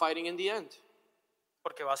just come out fighting in the end.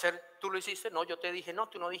 Porque va a ser, tú lo hiciste, no, yo te dije, no,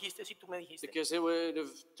 tú no dijiste, sí, tú me dijiste. Because it would have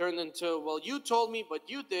turned into, well, you told me, but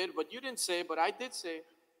you did, but you didn't say, but I did say.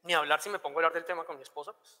 Ni hablar si me pongo a hablar del tema con mi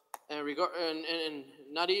esposa. Pues. And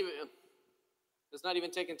not even, It's not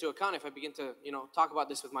even taken into account if I begin to, talk about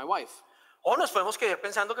this with my wife. O nos podemos quedar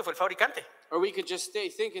pensando que fue el fabricante, Or we could just stay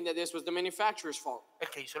thinking that this was the manufacturer's fault, el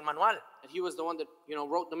que hizo el manual. that he was the one that,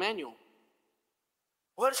 wrote the manual.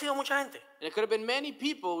 Puede haber sido mucha gente. And it could have been many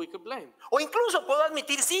people we could blame. O incluso puedo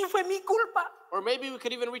admitir, sí, fue mi culpa. Or maybe we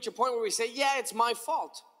could even reach a point where we say, yeah, it's my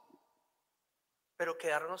fault, Pero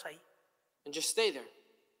quedarnos ahí, and just stay there,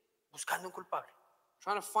 buscando un culpable.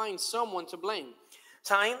 trying to find someone to blame.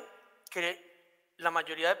 ¿Saben que la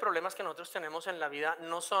mayoría de problemas que nosotros tenemos en la vida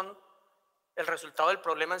no son el resultado del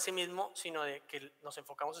problema en sí mismo, sino de que nos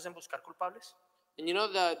enfocamos es en buscar culpables? And you know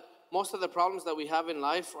that most of the problems that we have in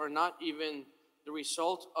life are not even the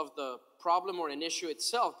result of the problem or an issue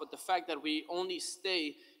itself, but the fact that we only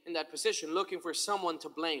stay in that position looking for someone to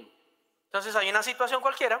blame. Entonces hay una situación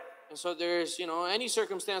cualquiera And so there's, any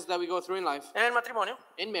circumstance that we go through in life, en el matrimonio,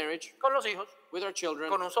 in marriage, con los hijos, with our children,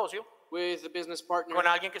 con un socio, with a business partner, con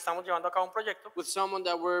alguien que estamos llevando a cabo un proyecto, with someone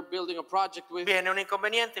that we're building a project with. viene un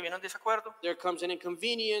inconveniente, viene un desacuerdo There comes an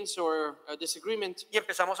inconvenience or a disagreement, y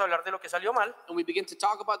empezamos a hablar de lo que salió mal, and we begin to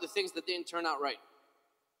talk about the things that didn't turn out right.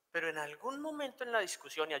 pero en algún momento en la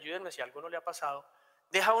discusión, y ayúdenme si a alguno le ha pasado,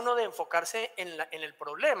 deja uno de enfocarse en el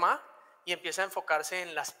problema y empieza a enfocarse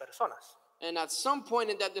en las personas. And at some point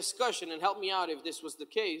in that discussion, and help me out if this was the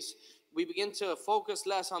case, we begin to focus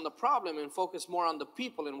less on the problem and focus more on the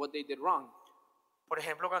people and what they did wrong. Por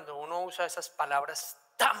ejemplo, cuando uno usa esas palabras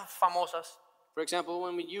tan famosas, For example,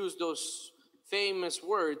 when we use those famous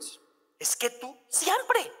words, es que tú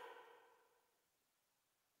siempre,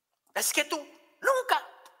 es que tú nunca,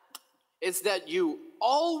 it's that you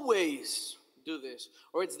always do this,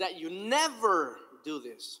 or it's that you never do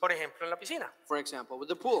this. por ejemplo, en la piscina. For example, with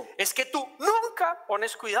the pool, Es que tú nunca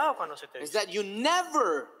pones cuidado cuando se te it's dice. that you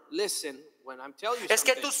never listen when I'm telling you Es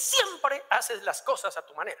que something. tú siempre haces las cosas a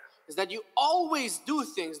tu manera. Is that you always do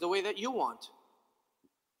things the way that you want.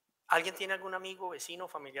 ¿Alguien tiene algún amigo, vecino,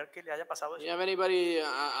 familiar que le haya pasado Do eso? you have anybody,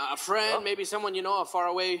 a friend, No. maybe someone you know far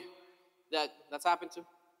away that's happened to?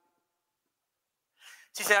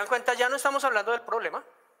 Si se dan cuenta, ya no estamos hablando del problema,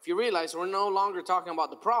 If you realize we're no longer talking about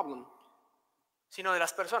the problem, sino de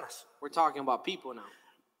las personas. we're talking about people now.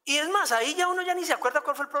 Y es más, ahí ya uno ya ni se acuerda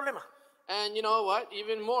cuál fue el problema. And you know what?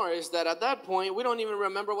 Even more is that at that point, we don't even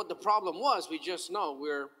remember what the problem was. We just know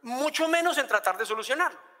we're Mucho menos en tratar de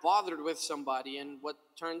solucionarlo. bothered with somebody and what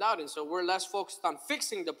turned out. And so we're less focused on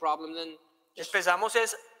fixing the problem than Empezamos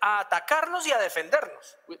es a atacarnos y a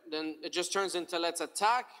defendernos. then it just turns into let's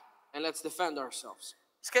attack and let's defend ourselves.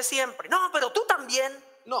 Es que siempre, no, pero tú también.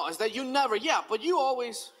 No, it's that you never, yeah, but you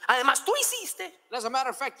always. Además, tú hiciste. And as a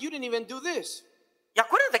matter of fact, you didn't even do this. Y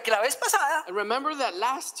acuérdate que la vez pasada, And remember that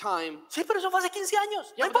last time? sí, pero eso fue hace 15 años.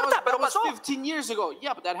 No Yeah, but importa, pero that was pasó. 15 years ago.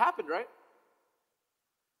 Yeah, but that happened, right?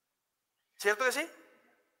 ¿Cierto que sí?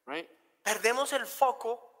 Right? Perdemos el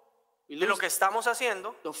foco We de lo lose que estamos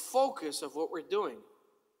haciendo. the focus of what we're doing.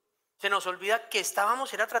 Se nos olvida que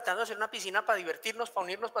estábamos era tratando de hacer una piscina para divertirnos, para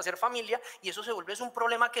unirnos, para hacer familia, y eso se vuelve un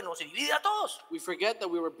problema que nos divide a todos. We forget that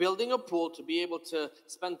we were building a pool to be able to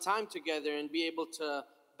spend time together and be able to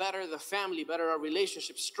better the family, better our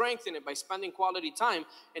relationship, strengthen it by spending quality time,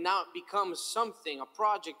 and now it becomes something, a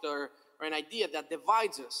project or an idea that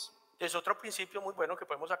divides us. Es otro principio muy bueno que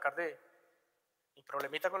podemos sacar de mi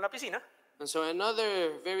problemita con la piscina. And so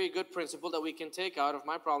another very good principle that we can take out of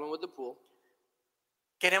my problem with the pool,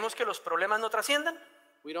 Queremos que los problemas no trasciendan.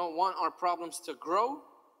 we don't want our problems to grow.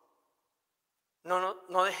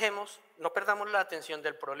 No dejemos, no perdamos la atención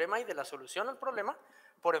del problema y de la solución al problema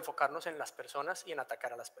por enfocarnos en las personas y en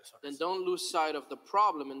atacar a las personas. Then don't lose sight of the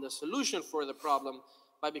problem and the solution for the problem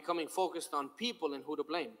by becoming focused on people and who to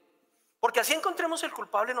blame. Porque así encontremos el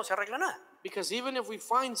culpable no se arregla nada. Because even if we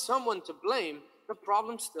find someone to blame, the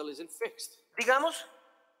problem still isn't fixed. Digamos,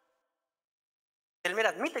 Elmer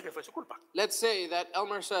admite que fue su culpa. Let's say that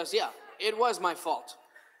Elmer says, yeah, it was my fault.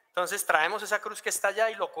 Entonces traemos esa cruz que está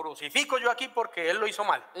allá y lo crucifico yo aquí porque él lo hizo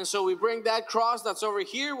mal. And so we bring that cross that's over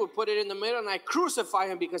here, we put it in the middle, and I crucify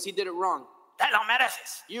him because he did it wrong. Te lo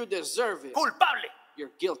mereces. You deserve it. Culpable.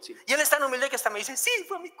 You're guilty. Y él es tan humilde que hasta me dice, sí,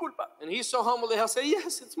 fue mi culpa. And he's so humble that he'll say,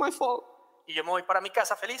 yes, it's my fault. Y yo me voy para mi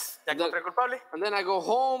casa feliz, ya encontré el culpable. And then I go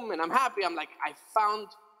home and I'm happy. I'm like, I found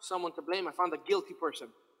someone to blame. I found a guilty person.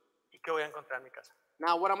 ¿Y qué voy a encontrar en mi casa?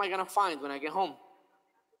 Now, what am I going to find when I get home?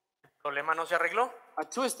 El problema no se arregló. A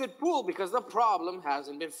twisted pool because the problem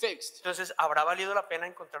hasn't been fixed. Entonces, ¿habrá valido la pena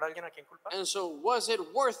encontrar a alguien a quien culpar? And so, was it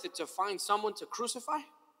worth it to find someone to crucify?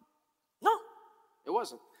 No. It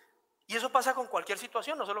wasn't. Y eso pasa con cualquier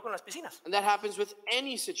situación, no solo con las piscinas. And that happens with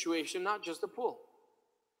any situation, not just the pool.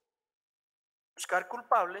 Buscar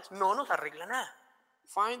culpables no nos arregla nada.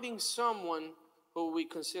 Finding someone who we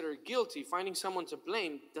consider guilty, finding someone to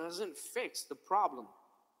blame doesn't fix the problem.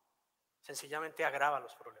 Sencillamente agrava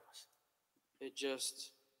los problemas. It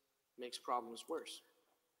just makes problems worse.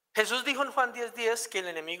 Jesús dijo en Juan 10:10 que el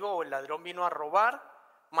enemigo o el ladrón vino a robar,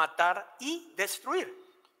 matar y destruir.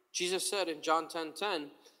 Jesus said in John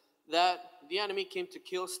 10:10 that the enemy came to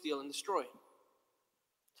kill, steal, and destroy.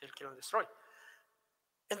 El kill and destroy.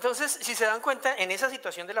 Entonces, si se dan cuenta, en esa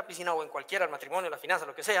situación de la piscina o en cualquiera, el matrimonio, la finanza,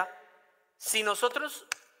 lo que sea, si nosotros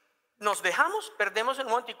nos dejamos, perdemos en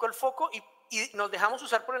un momentico el foco y nos dejamos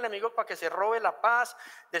usar por el enemigo para que se robe la paz,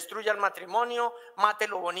 destruya el matrimonio, mate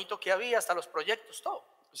lo bonito que había, hasta los proyectos, todo.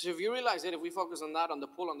 So if you realize that if we focus on that, on the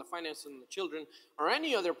pool, on the finance, on the children, or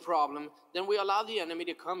any other problem, then we allow the enemy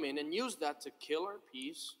to come in and use that to kill our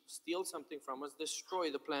peace, steal something from us, destroy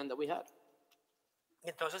the plan that we had. Y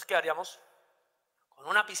entonces quedaríamos con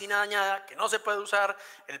una piscina dañada que no se puede usar,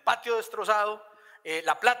 el patio destrozado,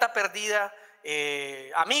 la plata perdida,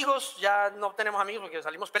 amigos, ya no tenemos amigos porque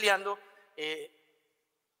salimos peleando.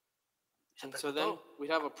 And so then we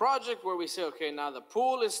have a project where we say, okay, now the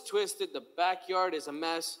pool is twisted, the backyard is a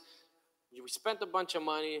mess, we spent a bunch of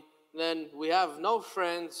money, then we have no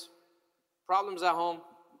friends, problems at home.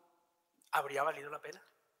 ¿Habría valido la pena?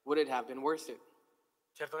 Would it have been worth it?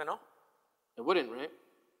 ¿Cierto que no? It wouldn't, right?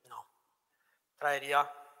 No. Traería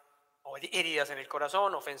heridas en el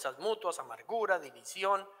corazón, ofensas mutuas, amargura,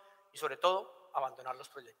 división y sobre todo abandonar los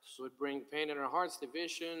proyectos. It would bring pain in our hearts,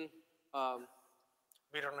 division,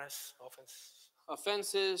 Bitterness,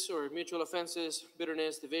 offenses or mutual offenses,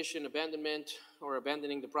 bitterness, division, abandonment, or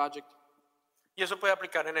abandoning the project. Y eso puede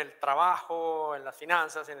aplicar en el trabajo, en las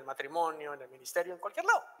finanzas, en el matrimonio, en el ministerio, en cualquier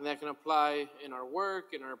lado. And that can apply in our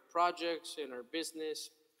work, in our projects, in our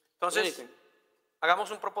business, Entonces, anything.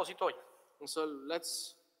 hagamos un propósito hoy. And so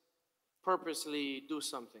let's purposely do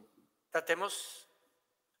something. Tratemos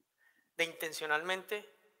de intencionalmente,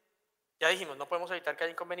 ya dijimos, no podemos evitar que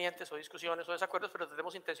haya inconvenientes o discusiones o desacuerdos, pero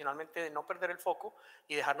tratemos intencionalmente de no perder el foco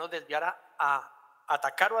y dejarnos desviar a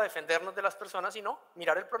atacar o a defendernos de las personas, sino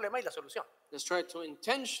mirar el problema y la solución. Let's try to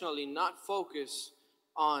intentionally not focus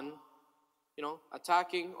on,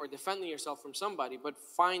 attacking or defending yourself from somebody, but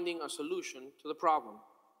finding a solution to the problem.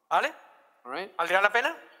 ¿Vale? All right? ¿Valdría la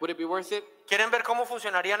pena? Would it be worth it? ¿Quieren ver cómo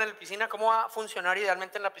funcionaría en la piscina? ¿Cómo va a funcionar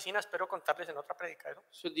idealmente en la piscina? Espero contarles en otra predica eso.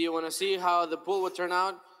 So do you want to see how the pool would turn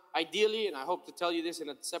out? Ideally, and I hope to tell you this in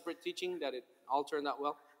a separate teaching, that it all turned out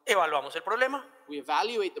well. Evaluamos el problema, We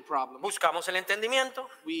evaluate the problem. buscamos el entendimiento,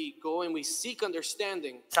 We go and we seek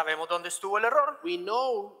understanding. sabemos dónde estuvo el error, We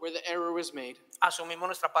know where the error was made. asumimos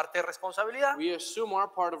nuestra parte de responsabilidad We assume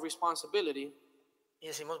our part of responsibility. y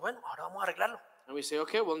decimos, bueno, ahora vamos a arreglarlo. And we say,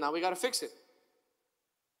 okay, well, now we got to fix it.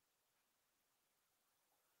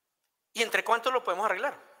 ¿Y entre cuántos lo podemos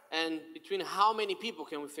arreglar? And between how many people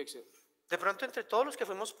can we fix it? De pronto entre todos los que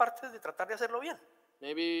fuimos parte de tratar de hacerlo bien.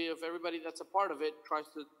 Maybe if everybody that's a part of it tries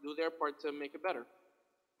to do their part to make it better.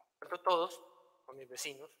 De pronto todos, con mis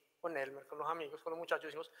vecinos, con Elmer, con los amigos, con los muchachos,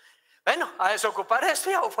 decimos, bueno, a desocupar esto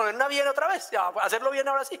y a ponerla bien otra vez, ya, a hacerlo bien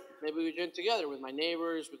ahora sí. Maybe we join together with my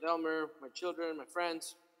neighbors, with Elmer, my children, my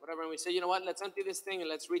friends, whatever, and we say, you know what, let's empty this thing and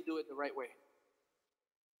let's redo it the right way.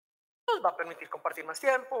 Nos va a permitir compartir más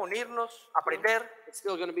tiempo, unirnos, aprender. It's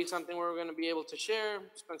still going to be something where we're going to be able to share,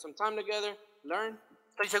 spend some time together, learn.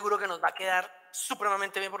 Estoy seguro que nos va a quedar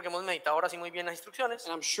supremamente bien porque hemos meditado ahora sí muy bien las instrucciones.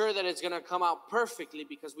 And I'm sure that it's going to come out perfectly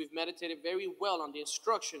because we've meditated very well on the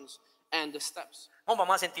instructions and the steps. Vamos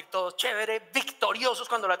a sentir todos chévere, victoriosos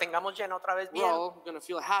cuando la tengamos llena otra vez We're bien. all going to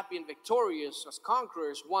feel happy and victorious as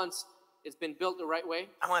conquerors once it's been built the right way.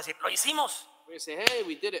 Vamos a decir, lo hicimos, We're going to say, hey,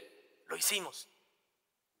 we did it. lo hicimos.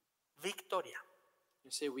 Victoria. You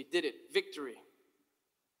say, we did it. Victory.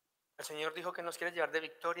 El Señor dijo que nos quiere llevar de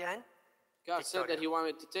victoria en God said Victoria. that He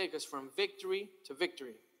wanted to take us from victory to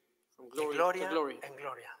victory, from de glory gloria to glory. en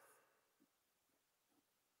gloria.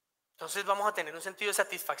 Entonces vamos a tener un sentido de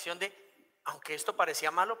satisfacción de, aunque esto parecía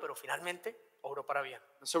malo, pero finalmente obró para bien.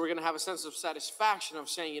 And so we're going to have a sense of satisfaction of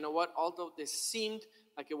saying, you know what, although this seemed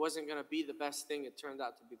like it wasn't going to be the best thing, it turned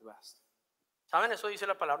out to be the best. ¿Saben? Eso dice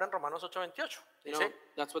la palabra en Romanos 8:28. You know, Dice,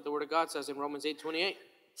 that's what the Word of God says in Romans 8:28.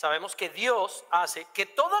 sabemos que Dios hace que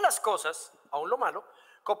todas las cosas, aun lo malo,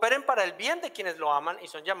 cooperen para el bien de quienes lo aman y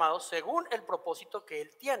son llamados según el propósito que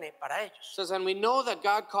Él tiene para ellos. It says, and we know that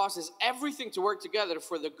God causes everything to work together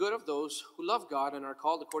for the good of those who love God and are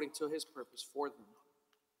called according to His purpose for them.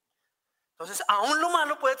 Entonces, aún lo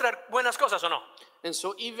malo puede traer buenas cosas, ¿o no? And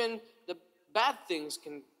so even the bad things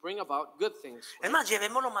can bring about good things. Es más,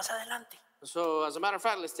 llevémoslo más adelante. So as a matter of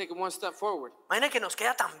fact, let's take it one step forward. Imagina que nos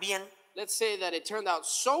queda tan bien Let's say that it turned out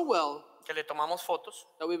so well que que le tomamos fotos,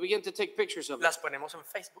 that we begin to take pictures of it, las ponemos en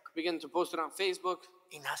Facebook begin to post it on Facebook,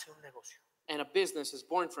 y nace un negocio. and a business is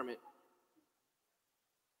born from it,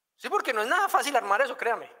 Sí, porque no es nada fácil armar eso,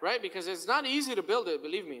 créame. right? Because it's not easy to build it,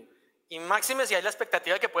 believe me. Y máxime si hay la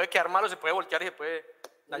expectativa de que puede quedar malo, se puede voltear y se puede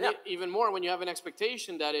dañar. Even more when you have an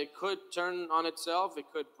expectation that it could turn on itself, it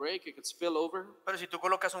could break, it could spill over. Pero si tú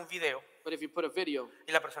colocas un video But if you put a video,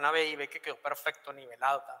 y la persona ve y ve que quedó perfecto,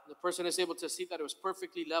 nivelado, tal, the person is able to see that it was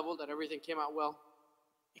perfectly leveled, that everything came out well.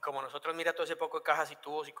 y como nosotros mira todo ese poco de cajas y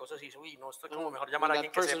tubos y cosas y dice, uy, no, esto es como mejor When llamar a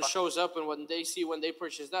alguien that que person sepa. shows up and when they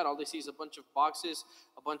purchase that, all they see is a bunch of boxes,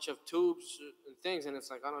 a bunch of tubes and things, and it's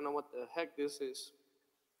like, I don't know what the heck this is.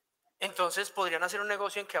 Entonces podrían hacer un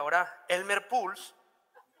negocio en que ahora Elmer Pools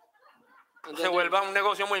And se then vuelva un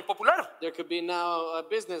negocio muy popular. there could be now a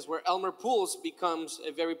business where Elmer Pools becomes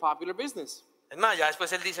a very popular business. Es más, ya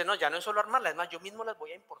después él dice, no, ya no es solo armarlas, es más, yo mismo las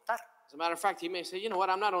voy a importar. As a matter of fact, he may say, you know what,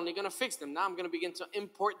 I'm not only going to fix them, now I'm going to begin to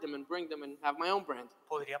import them and bring them and have my own brand.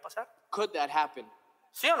 ¿Podría pasar? Could that happen?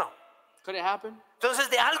 ¿Sí o no? Could it happen? Entonces,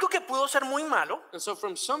 de algo que pudo ser muy malo, And so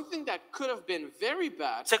from something that could have been very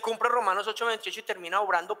bad, se cumple Romanos 8:28 y termina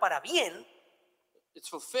obrando para bien. it's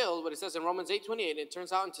fulfilled what it says in Romans 8:28, and it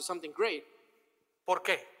turns out into something great. ¿Por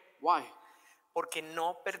qué? Why? Porque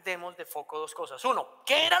no perdemos de foco dos cosas. Uno,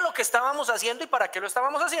 ¿qué era lo que estábamos haciendo y para qué lo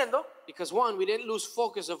estábamos haciendo? Because one, we didn't lose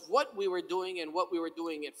focus of what we were doing and what we were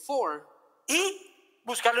doing it for. Y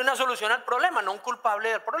buscarle una solución al problema, no un culpable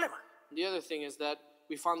del problema. The other thing is that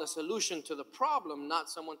we found a solution to the problem, not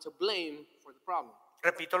someone to blame for the problem.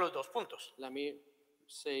 Repito los dos puntos. Let me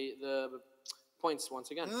say the points once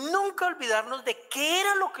again. Nunca olvidarnos de qué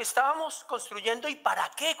era lo que estábamos construyendo y para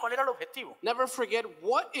qué, cuál era el objetivo. Never forget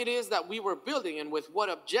what it is that we were building and with what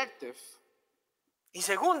objective. Y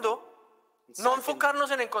segundo, no enfocarnos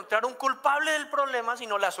en encontrar un culpable del problema,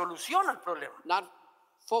 sino la solución al problema. Not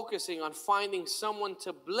focusing on finding someone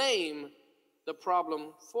to blame the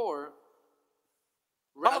problem for,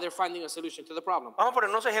 rather finding a solution to the problem. Vamos a poner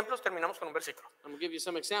unos ejemplos, terminamos con un versículo. I'm going to give you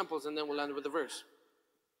some examples and then we'll end with the verse.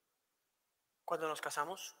 Cuando nos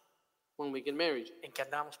casamos, When we get married, ¿en qué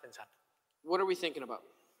andábamos pensando? what are we thinking about?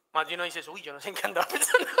 Más de uno dice, uy, yo no sé en qué andaba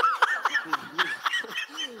pensando.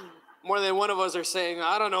 More than one of us are saying,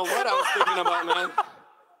 I don't know what I was thinking about, man.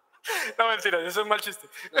 No, mentira, eso es un mal chiste.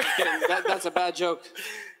 No, I'm kidding. That's a bad joke.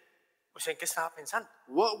 Pues en qué estaba pensando.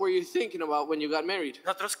 What were you thinking about when you got married?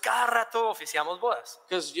 Nosotros cada rato oficiamos bodas.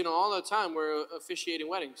 Because, you know, all the time we're officiating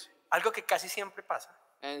weddings. Algo que casi siempre pasa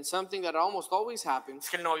And something that almost always happens es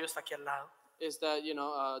que el novio está aquí al lado is that, you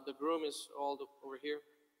know, the groom is over here.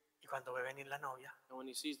 y cuando ve venir la novia, And when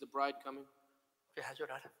he sees the bride coming, empieza a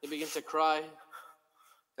llorar. they begin to cry.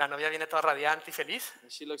 La novia viene toda radiante y feliz.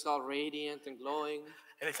 And she looks all radiant and glowing.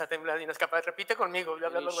 Él está temblando y no es capaz. Repite conmigo. Bla,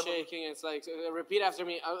 bla, And bla, he's bla, bla. shaking. And it's like, repeat after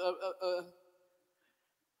me.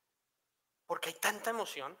 Porque hay tanta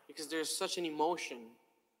emoción, Because there's such an emotion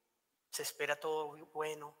se espera todo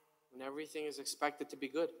bueno, when everything is expected to be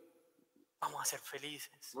good. vamos a ser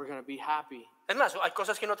felices. We're going to be happy. Es más, hay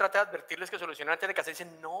cosas que uno trata de advertirles que solucionan antes de casarse y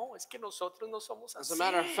dicen, no, es que nosotros no somos As así. a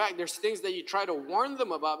matter of fact, there's things that you try to warn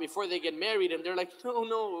them about before they get married, and they're like,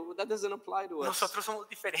 no, that doesn't apply to us. Nosotros somos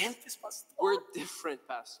diferentes, pastor. We're different,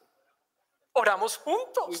 Pastor. Oramos We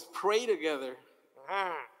juntos. pray together.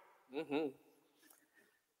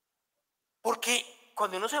 Porque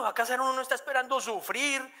cuando uno se va a casar, uno no está esperando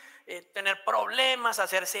sufrir, tener problemas,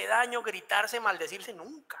 hacerse daño, gritarse, maldecirse,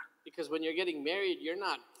 nunca. Because when you're getting married, you're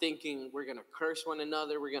not thinking we're going to curse one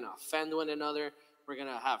another, we're going to offend one another, we're going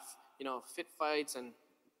to have, you know, fit fights, and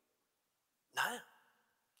Nada.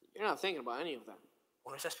 you're not thinking about any of that.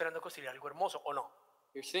 Uno está esperando construir algo hermoso, ¿o no?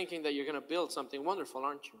 You're thinking that you're going to build something wonderful,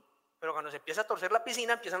 aren't you? Pero cuando se empieza a torcer la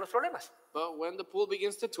piscina, empiezan los problemas. But when the pool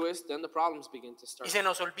begins to twist, then the problems begin to start. Y se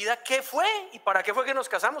nos olvida qué fue y para qué fue que nos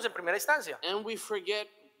casamos en primera instancia. And we forget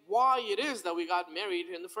why it is that we got married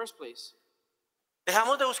in the first place.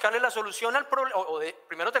 Dejamos de buscarle la solución al problema, o de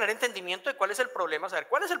primero tener entendimiento de cuál es el problema, saber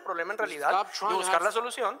cuál es el problema en realidad, Stop trying y to buscar have- la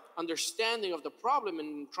solución, Understanding of the problem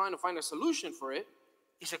and trying to find a solution for it,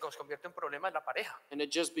 y se nos convierte en problema en la pareja. and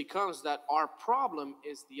it just becomes that our problem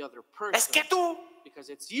is the other person. Es que tú,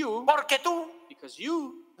 Because it's you, porque tú, because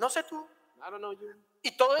you, no sé tú, I don't know you.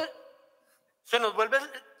 y todo se nos vuelve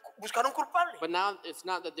buscar un culpable. But now it's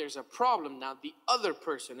not that there's a problem, now the other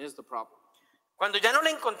person is the problem. Cuando ya no le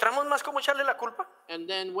encontramos más cómo echarle la culpa, And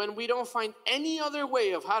then when we don't find any other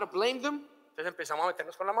way of how to blame them, entonces empezamos a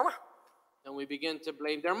meternos con la mamá. then we begin to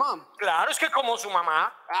blame their mom. Claro, es que como su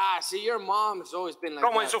mamá, See, your mom has always been like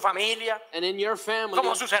como en that. su familia, And in your family,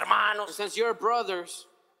 como sus hermanos. since your brothers,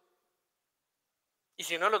 Y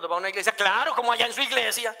si uno de los dos va a una iglesia, claro, como allá en su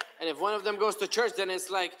iglesia. And if one of them goes to church, then it's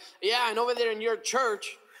like, yeah, and over there in your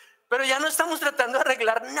church. Pero ya no estamos tratando de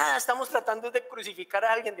arreglar nada, estamos tratando de crucificar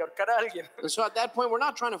a alguien, de ahorcar a alguien. And so at that point, we're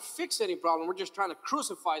not trying to fix any problem. We're just trying to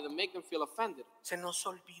crucify them, make them feel offended. Se nos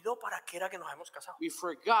olvidó para qué era que nos hemos casado. We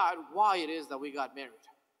forgot why it is that we got married.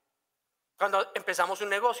 Cuando empezamos un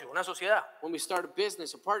negocio, una sociedad. When we start a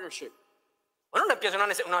business, a partnership, Bueno, no empieza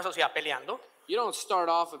una sociedad peleando. you don't start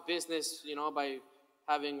off a business, by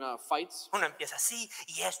having fights. Uno empieza así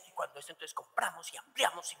y esto y cuando esto, entonces compramos y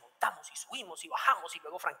ampliamos y montamos y subimos y bajamos y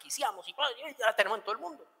luego franquiciamos y ya la tenemos en todo el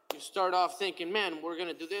mundo. You start off thinking, man, we're going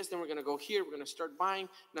to do this, then we're going to go here, we're going to start buying,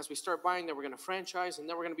 and as we start buying, then we're going to franchise, and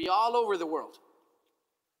then we're going to be all over the world,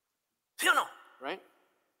 ¿Sí o no? right?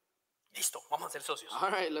 Listo, vamos a ser socios.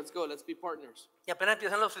 All right, let's go, let's be partners. Y apenas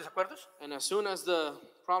empiezan los desacuerdos. And as soon as the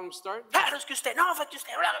problems start, Claro, es que usted no, fue que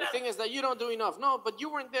usted. Bla, the bla, thing bla. is that you don't do enough. No, but you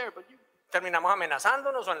weren't there, but you. Terminamos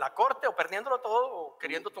amenazándonos o en la corte o perdiéndolo todo o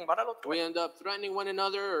queriendo tumbar al otro. We end up threatening one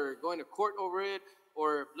another or going to court over it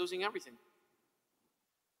or losing everything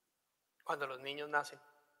Cuando los niños nacen,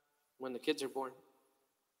 when the kids are born.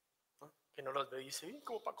 ¿no? Que no los ve y dice, "Sí,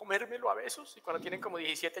 como para comérmelo a besos". Y cuando tienen como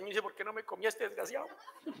 17 años dice, ¿por qué no me comí este desgraciado?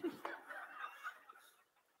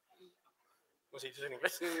 ¿Cómo se dice en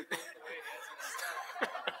inglés?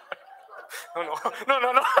 No.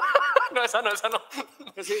 No, esa no.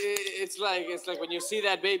 Because it's like when you see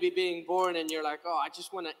that baby being born and you're like, oh, I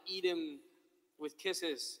just want to eat him with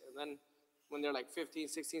kisses. And then when they're like 15,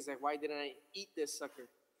 16, it's like, why didn't I eat this sucker?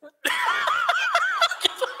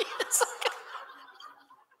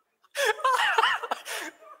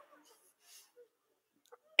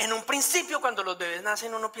 En un principio, cuando los bebés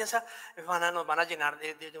nacen, uno piensa, nos van a llenar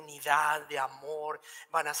de unidad, de amor,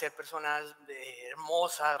 van a ser personas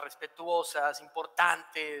hermosas, respetuosas,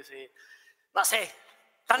 importantes, no sé,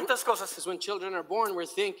 tantas cosas. Because when children are born, we're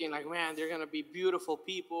thinking like, man, they're going to be beautiful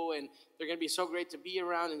people and they're going to be so great to be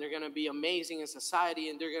around and they're going to be amazing in society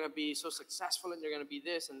and they're going to be so successful and they're going to be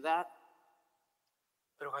this and that.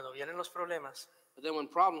 Pero cuando vienen los problemas, But then when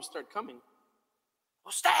problems start coming,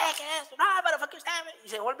 usted, ¿qué es? No, pero fue que usted. Y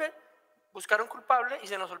se vuelve buscar un culpable y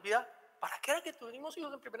se nos olvida, ¿para qué era que tuvimos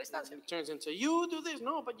hijos en primera instancia? it turns into, you do this,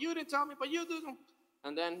 no, but you didn't tell me, but you do them.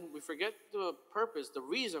 And then we forget the purpose, the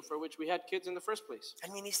reason for which we had kids in the first place.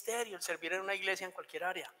 El ministerio, el servir en una iglesia en cualquier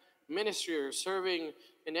área. Ministry or serving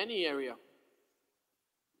in any area.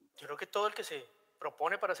 Yo creo que todo el que se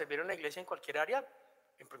propone para servir en una iglesia en cualquier área,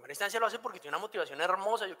 en primera instancia lo hace porque tiene una motivación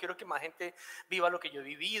hermosa. Yo quiero que más gente viva lo que yo he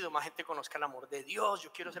vivido, más gente conozca el amor de Dios.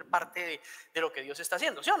 Yo quiero ser parte de lo que Dios está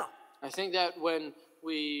haciendo, ¿sí o no? I think that when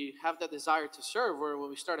we have that desire to serve or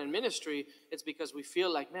when we start in ministry, it's because we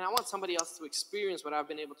feel like, man, I want somebody else to experience what I've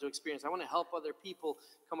been able to experience. I want to help other people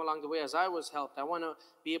come along the way as I was helped. I want to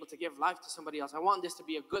be able to give life to somebody else. I want this to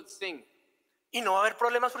be a good thing. Y no va a haber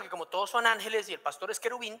problemas porque como todos son ángeles y el pastor es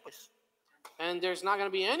querubín, pues And there's not going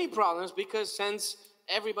to be any problems because since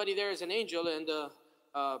everybody there is an angel and the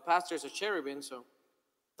pastor's a cherubim, so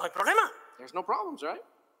no hay problema. there's no problems, right?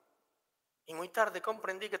 Y muy tarde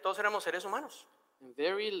comprendí que todos éramos seres humanos, And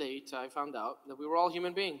very late, I found out that we were all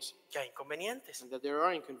human beings que hay inconvenientes, and that there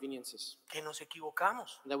are inconveniences que nos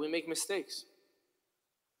equivocamos. and that we make mistakes.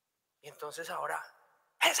 Y entonces ahora,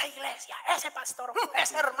 esa iglesia, ese pastor,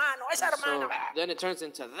 ese hermano, esa hermana. So then it turns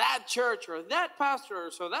into that church or that pastor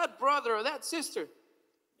or so that brother or that sister.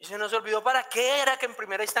 Y se nos olvidó para qué era que en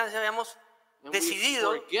primera instancia habíamos And we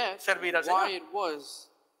decidido forget servir al why Señor. it was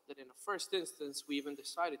that in the first instance we even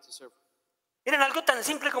decided to serve. Miren, algo tan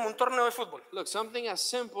simple como un torneo de fútbol. Look, something as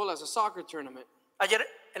simple as a soccer tournament. Ayer,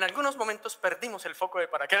 en algunos momentos, perdimos el foco de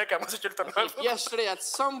para qué era que habíamos hecho el torneo de fútbol. Yesterday, at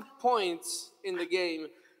some points in the game,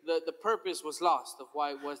 the purpose was lost of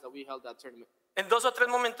why it was that we held that tournament. En 2 o 3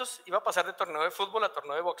 momentos iba a pasar de torneo de fútbol a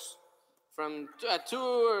torneo de box. At two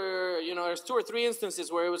or there's 2 or 3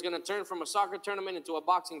 instances where it was going to turn from a soccer tournament into a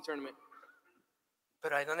boxing tournament.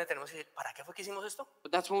 Pero ahí es donde tenemos que decir, ¿para qué fue que hicimos esto?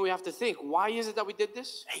 But that's when we have to think, why is it that we did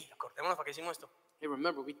this? Hey, acordémonos para qué hicimos esto. Hey,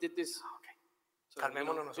 remember, we did this Okay. to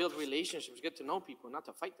Calmémonos build nosotros. relationships, get to know people, not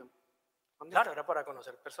to fight them. Claro, era para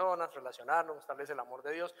conocer personas, relacionarnos, mostrarles el amor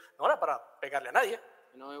de Dios. No era para pegarle a nadie.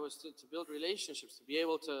 It was to build relationships, to be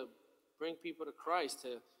able to bring people to Christ,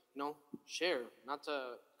 to share, not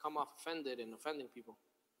to come off offended and offending people.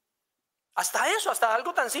 Hasta eso, hasta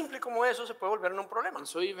algo tan simple como eso se puede volver en un problema. And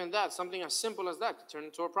so even that, something as simple as that, could turn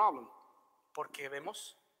into a problem Porque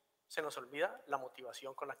vemos, se nos olvida la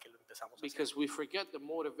motivación con la que lo empezamos a hacer. because we forget the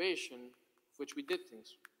motivation with which we did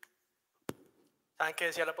things. ¿Saben qué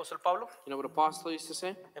decía el apóstol Pablo? You know what Apostle used to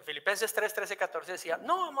say? En Filipenses 3, 13, 14 decía,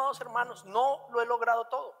 no, amados hermanos, no lo he logrado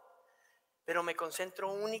todo, pero me concentro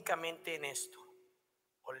únicamente en esto,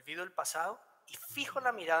 olvido el pasado y fijo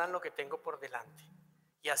la mirada en lo que tengo por delante.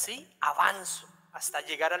 Y así avanzo hasta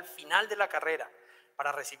llegar al final de la carrera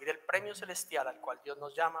para recibir el premio celestial al cual Dios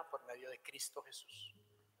nos llama por medio de Cristo Jesús.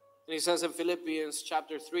 And he says in Philippians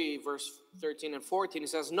chapter 3, verse 13 and 14, he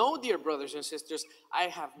says, "No, dear brothers and sisters, I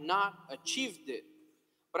have not achieved it,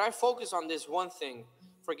 but I focus on this one thing,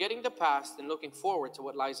 forgetting the past and looking forward to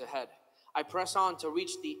what lies ahead. I press on to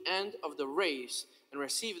reach the end of the race and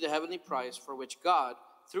receive the heavenly prize for which God,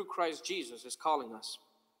 through Christ Jesus, is calling us."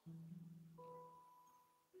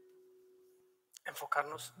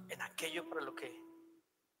 Enfocarnos en aquello para lo que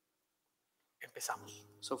empezamos.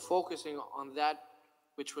 So focusing on that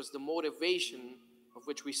which was the motivation of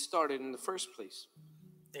which we started in the first place.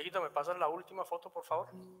 Dieguito, ¿me pasas la última foto, por favor?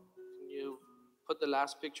 Can you put the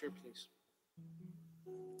last picture, please?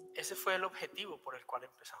 Ese fue el objetivo por el cual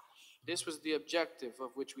empezamos. This was the objective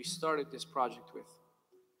of which we started this project with.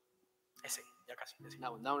 Ese, ya casi. Ese.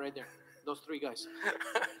 That one right there. Those three guys.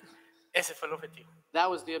 Ese fue el objetivo. That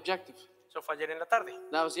was the objective. Eso fue ayer en la tarde.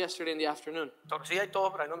 That was yesterday in the afternoon. Torcida y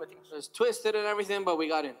todo, pero ahí nos metimos. It was twisted and everything, but we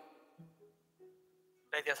got in.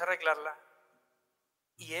 La idea es arreglarla.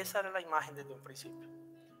 Y esa era la imagen desde un principio.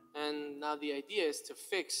 And now the idea is to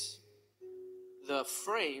fix the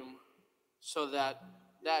frame so that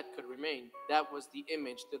that could remain. That was the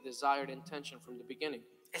image, the desired intention from the beginning.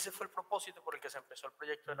 Ese fue el propósito por el que se empezó el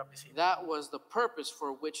proyecto de la piscina. That was the purpose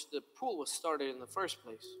for which the pool was started in the first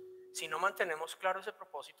place. Si no mantenemos claro ese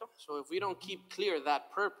propósito, So if we don't keep clear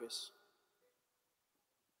that purpose,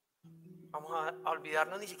 vamos a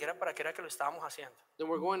olvidarnos ni siquiera para qué era que lo estábamos haciendo. then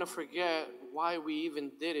we're going to forget why we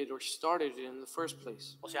even did it or started it in the first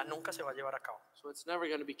place. O sea, nunca se va a llevar a cabo. So it's never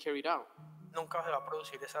going to be carried out. Nunca se va a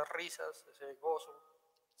producir esas risas, ese gozo.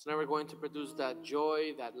 It's never going to produce that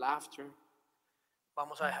joy, that laughter.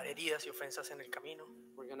 Vamos a dejar heridas y ofensas en el camino.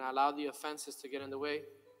 We're going to allow the offenses to get in the way,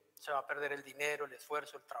 Se va a perder el dinero, el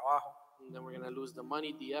esfuerzo, el trabajo. and then we're going to lose the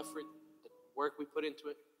money, the effort, the work we put into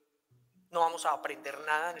it. No vamos a aprender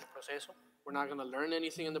nada en el proceso. We're not going to learn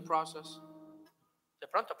anything in the process. De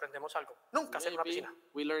pronto aprendemos algo. Nunca hacer una Maybe piscina.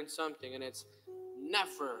 we learned something, and it's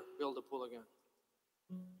never build a pool again.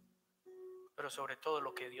 Pero sobre todo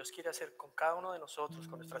lo que Dios quiere hacer con cada uno de nosotros,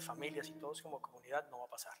 con nuestras familias y todos como comunidad, no va a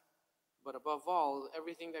pasar. But above all,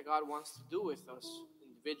 everything that God wants to do with us,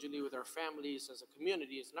 individually, with our families, as a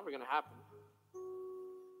community, is never going to happen.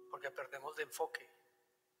 Porque perdemos de enfoque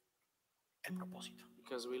el propósito.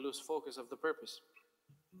 Because we lose focus of the purpose.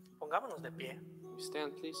 Pongámonos de pie. We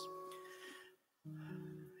stand, please.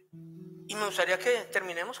 Y me gustaría que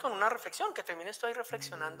terminemos con una reflexión, que termine estoy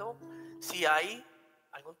reflexionando si hay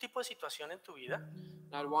algún tipo de situación en tu vida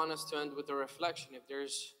And I'd want us to end with a reflection. If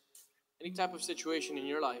there's any type of situation in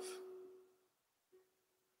your life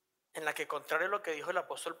en la que, contrario a lo que dijo el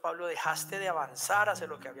apóstol Pablo, dejaste de avanzar hacia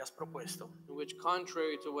lo que habías propuesto, in which,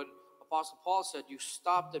 contrary to what Apostle Paul said, you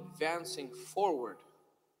stopped advancing forward.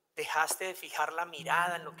 dejaste de fijar la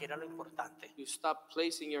mirada en lo que era lo importante You stopped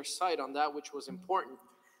placing your sight on that which was important,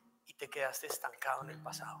 y te quedaste estancado en el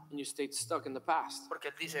pasado. and you stayed stuck in the past. Porque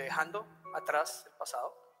él dice, dejando atrás el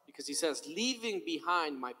pasado, Because he says, leaving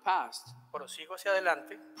behind my past, prosigo hacia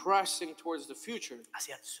adelante, pressing towards the future,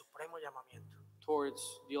 hacia el supremo llamamiento, towards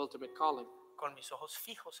the ultimate calling, con mis ojos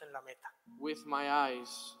fijos en la meta. with my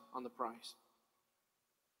eyes on the prize.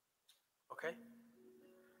 ¿Ok?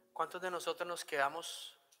 ¿Cuántos de nosotros nos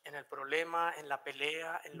quedamos en el problema, en la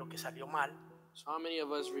pelea, en lo que salió mal? So how many of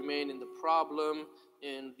us remain in the problem,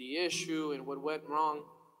 in the issue, in what went wrong,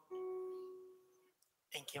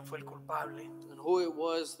 ¿En quién fue el culpable? and who it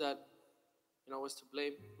was that was to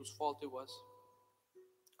blame, whose fault it was?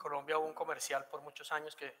 En Colombia hubo un comercial por muchos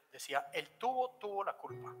años que decía, el tubo la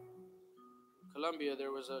culpa. In Colombia,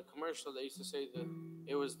 there was a commercial that used to say that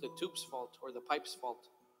it was the tube's fault or the pipe's fault.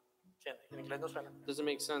 ¿Entiende? En inglés no suena. Doesn't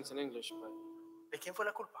make sense in English, but ¿De quién fue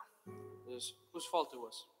la culpa? it's whose fault it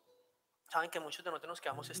was. Saben que muchos de nosotros nos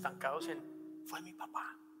quedamos estancados en, fue mi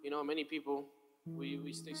papá. Many people,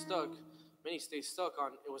 we stay stuck. Many stay stuck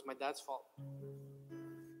on, it was my dad's fault.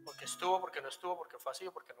 Porque estuvo, porque no estuvo, porque fue así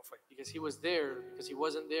o porque no fue. Because he was there, because he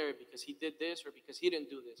wasn't there, because he did this, or because he didn't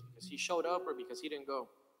do this, because he showed up, or because he didn't go.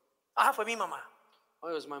 Ah, fue mi mamá. Oh,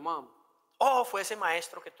 it was my mom. Oh, fue ese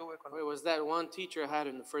maestro que tuve Oh, cuando... it was that one teacher I had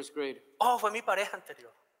in the first grade. Oh, fue mi pareja anterior.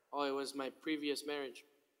 Oh, it was my previous marriage.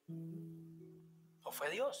 O fue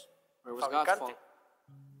Dios, Or it el was God's fabricante. fault.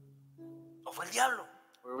 O fue el diablo.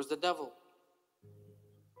 Or it was the devil.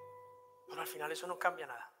 Pero al final eso no cambia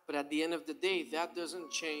nada. But at the end of the day, that doesn't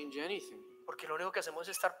change anything. Porque lo único que hacemos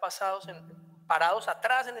es estar parados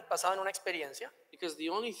atrás en el pasado en una experiencia. Because the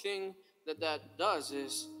only thing that does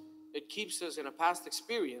is it keeps us in a past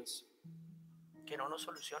experience. que no nos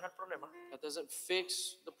soluciona el problema that doesn't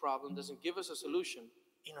fix the problem, doesn't give us a solution,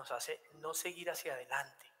 y nos hace no seguir hacia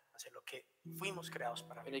adelante, hacia lo que fuimos creados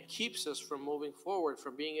para and it vivir. keeps us from moving forward,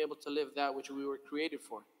 from being able to live that which we were created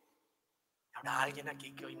for. ¿Habrá alguien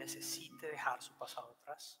aquí que hoy necesite dejar su pasado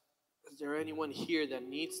atrás Is there anyone here that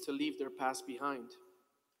needs to leave their past behind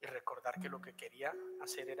y recordar que lo que quería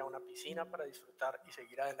hacer era una piscina para disfrutar y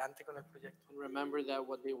seguir adelante con el proyecto? and remember that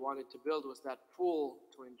what they wanted to build was that pool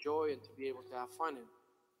to enjoy and to be able to have fun in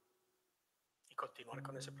Y continuar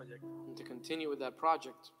con ese proyecto. and to continue with that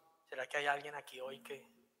project? ¿Será que hay alguien aquí hoy que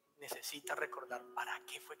necesita recordar para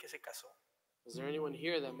qué fue que se casó? Is there anyone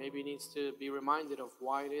here that maybe needs to be reminded of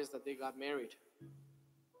why it is that they got married?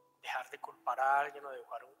 Dejar de culpar a alguien o de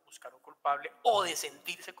buscar un culpable o de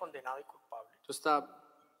sentirse condenado y culpable. To stop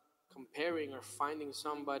comparing or finding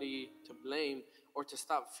somebody to blame, or to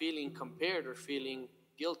stop feeling compared or feeling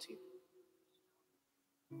guilty,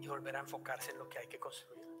 Y volver a enfocarse en lo que hay que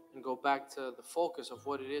construir. and go back to the focus of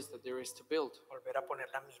what it is that there is to build. Volver a poner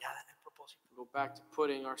la mirada en el propósito. Go back to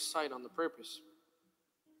putting our sight on the purpose.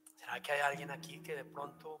 ¿Será que hay alguien aquí que de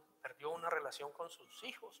pronto perdió una relación con sus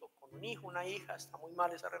hijos o con un hijo, una hija? Está muy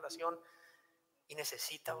mal esa relación y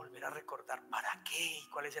necesita volver a recordar para qué y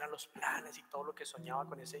cuáles eran los planes y todo lo que soñaba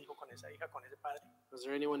con ese hijo, con esa hija, con ese padre. Is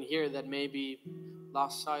there anyone here that maybe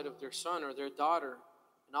lost sight of their son or their daughter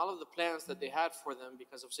and all of the plans that they had for them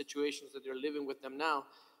because of situations that they're living with them now,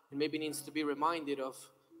 and maybe needs to be reminded of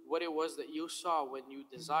what it was that you saw when you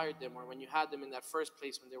desired them or when you had them in that first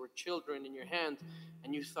place when they were children in your hand,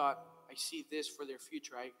 and you thought, I see this for their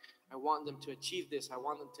future. I want them to achieve this. I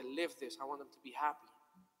want them to live this. I want them to be happy.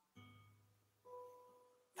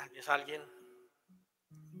 Tal vez alguien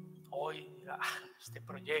hoy diga, este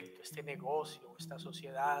proyecto, este negocio, esta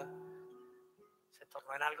sociedad se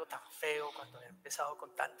tornó en algo tan feo cuando había empezado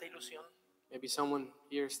con tanta ilusión. Maybe someone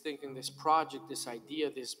here is thinking this project, this idea,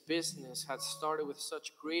 this business had started with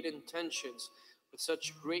such great intentions, with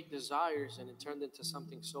such great desires, and it turned into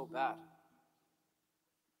something so bad.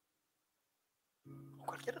 O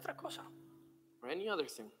cualquier otra cosa. Or any other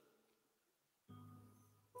thing.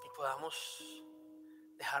 Y podamos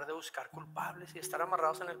dejar de buscar culpables y estar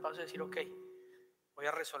amarrados en el paso y decir, ok, voy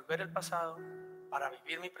a resolver el pasado para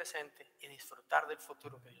vivir mi presente y disfrutar del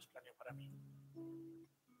futuro que Dios planeó para mí.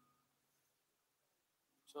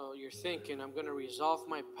 So you're thinking, I'm going to resolve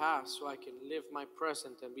my past so I can live my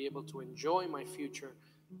present and be able to enjoy my future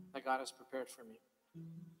that God has prepared for me.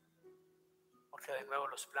 Porque de nuevo,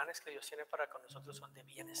 los planes que Dios tiene para con nosotros son de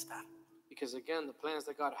bienestar. Because again, the plans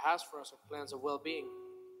that God has for us are plans of well-being,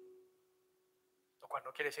 Lo cual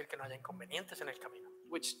no quiere decir que no haya inconvenientes en el camino.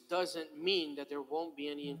 which doesn't mean that there won't be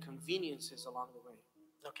any inconveniences along the way.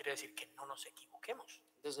 No quiere decir que no nos equivoquemos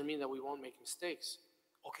It doesn't mean that we won't make mistakes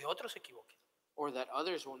o que otros se equivoquen. or that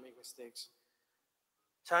others won't make mistakes.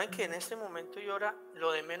 Saben que en este momento y ahora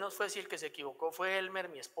lo de menos fue si el que se equivocó fue Elmer,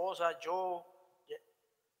 mi esposa, yo.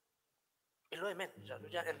 Es lo de menos.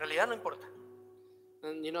 En realidad no importa.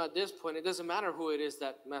 And you know, at this point, it doesn't matter who it is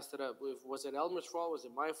that messed it up. Was it Elmer's fault? Was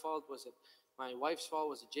it my fault? Was it my wife's fault?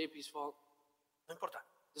 Was it JP's fault? No importa.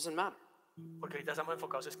 It doesn't matter. Porque ahorita estamos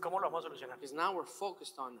enfocados en cómo lo vamos a solucionar Because now we're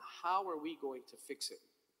focused on how are we going to fix it?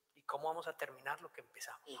 y cómo vamos a terminar lo que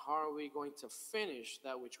empezamos. And how are we going to finish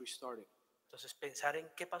that which we started? Entonces pensar en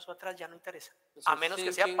qué pasó atrás ya no interesa. So A menos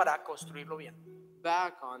que sea thinking- para construirlo bien.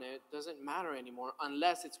 Back on it doesn't matter anymore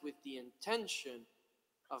unless it's with the intention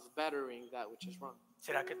of bettering that which is wrong.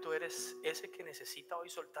 ¿Será que tú eres ese que necesita hoy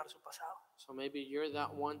soltar su pasado? So maybe you're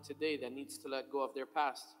that one today that needs to let go of their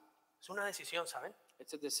past. Es una decisión, ¿saben?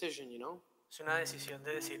 It's a decision, you know? Es una decisión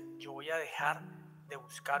de decir, yo voy a dejar de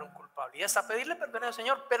buscar un culpable. Y hasta pedirle perdón al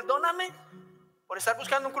Señor, perdóname por estar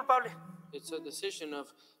buscando un culpable. It's a decision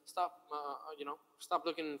of stop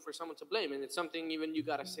looking for someone to blame. And it's something even you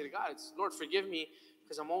got to say to God, it's, Lord, forgive me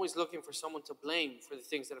because I'm always looking for someone to blame for the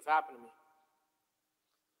things that have happened to me.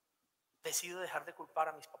 Decido dejar de culpar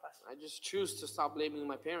a mis papás. I just choose to stop blaming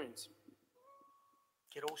my parents.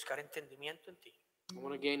 Quiero buscar entendimiento en ti. I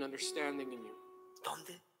want to gain understanding in you.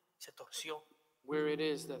 ¿Dónde se torció? Where it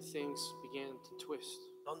is that things began to twist.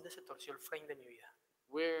 ¿Dónde se torció el frame de mi vida?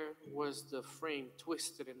 Where was the frame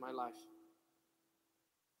twisted in my life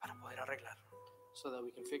Para poder arreglarlo. so that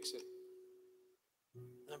we can fix it?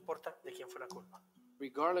 No importa de quién fue la culpa.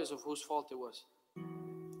 Regardless of whose fault it was.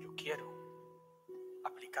 Yo quiero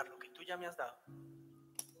aplicar lo que tú ya me has dado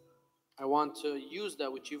I want to use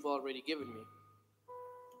that which you've already given me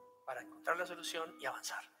para encontrar la solución y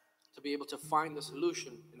avanzar. to be able to find the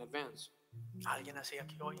solution in advance. Alguien así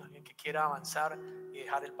aquí hoy, alguien que quiera avanzar y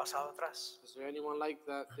dejar el pasado atrás. Is there anyone like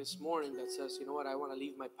that this morning that says, you know what, I want to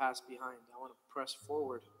leave my past behind. I want to press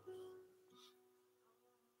forward.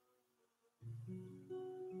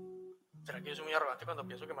 ¿Será que yo soy muy arrogante cuando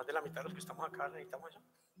pienso que más de la mitad de los que estamos acá necesitamos eso?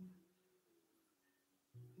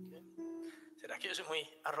 ¿Será que yo soy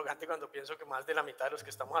muy arrogante cuando pienso que más de la mitad de los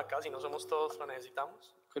que estamos acá, si no somos todos, lo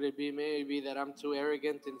necesitamos? Could it be maybe that I'm too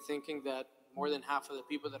arrogant in thinking that more than half of the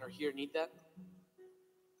people that are here need that?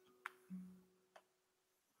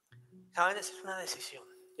 ¿Saben? Esa es una decisión.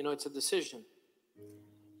 You know, it's a decision.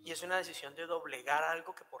 Y es una decisión de doblegar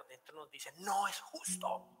algo que por dentro nos dice, no es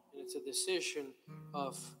justo. And it's a decision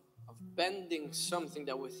of bending something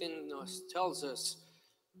that within us tells us,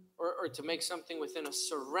 or to make something within us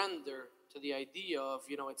surrender to the idea of,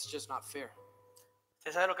 you know, it's just not fair.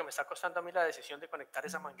 ¿Usted sabe lo que me está costando a mí la decisión de conectar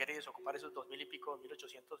esa manguera y desocupar esos 2.000 y pico,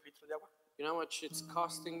 1.800 litros de agua? You know how much it's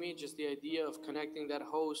costing me, just the idea of connecting that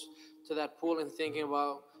hose to that pool and thinking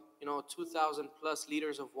about, you know, 2,000 plus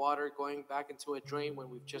liters of water going back into a drain when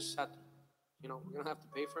we've just had to, you know, we're going to have to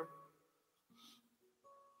pay for it.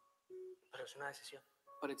 Pero es una decisión.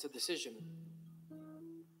 But it's a decision.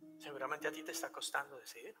 Seguramente a ti te está costando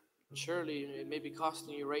decidir. Surely it may be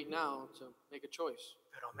costing you right now to make a choice.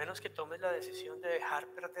 Pero a menos que tomes la decisión de dejar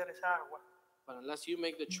perder esa agua, But unless you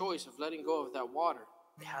make the choice of letting go of that water,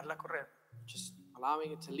 dejarla correr, just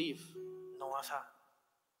allowing it to leave, no vas a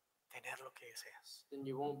tener lo que deseas. then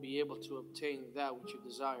you won't be able to obtain that which you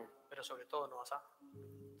desire. Pero sobre todo no vas a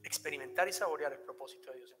experimentar y saborear el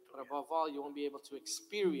propósito de Dios en tu But vida. above all, you won't be able to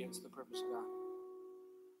experience the purpose of God.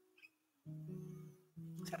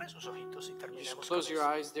 Cierra sus ojitos y Just terminemos con close your eso.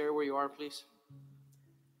 eyes there where you are, please.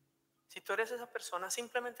 Si tú eres esa persona,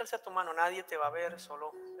 simplemente alza tu mano, nadie te va a ver,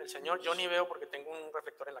 solo el Señor. Yo ni veo porque tengo un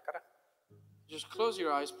reflector en la cara. Just close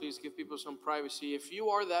your eyes, please. Give people some privacy. If you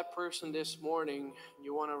are that person this morning,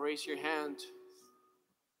 you want to raise your hand,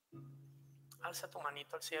 Alza tu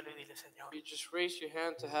manito al cielo y dile, Señor. you just raise your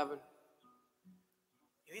hand to heaven.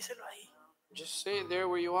 Y díselo ahí. Just say it there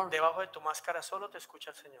where you are. Debajo de tu máscara solo te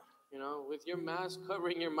escucha el Señor. You know, with your mask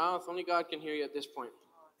covering your mouth, only God can hear you at this point.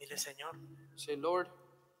 Dile, Señor, Say, Lord,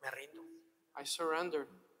 me rindo. I surrender.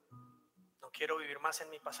 No quiero vivir más en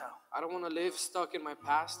mi pasado. I don't want to live stuck in my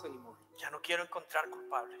past anymore. Ya no quiero encontrar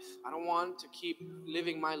culpables. I don't want to keep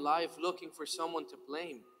living my life looking for someone to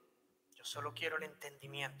blame. Yo solo quiero el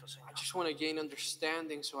entendimiento, I Señor. just want to gain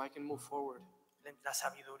understanding so I can move forward. La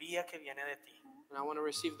sabiduría que viene de ti And I want to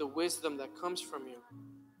receive the wisdom that comes from you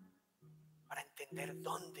para entender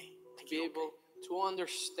dónde me to be equivoqué. able to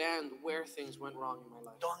understand where things went wrong in my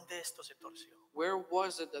life. ¿Dónde esto se torció? Where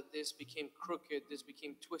was it that this became crooked, this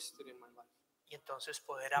became twisted in my life? Y entonces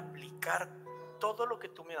poder aplicar todo lo que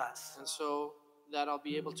tú me das And so that I'll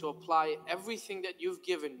be able to apply everything that you've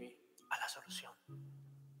given me a la solución.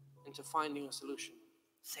 into finding a solution.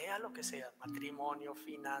 Sea lo que sea, matrimonio,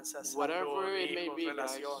 finanzas, Whatever salud, it may hijos, be, guys,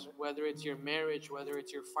 relaciones. whether it's your marriage, whether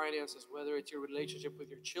it's your finances, whether it's your relationship with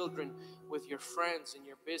your children, with your friends, in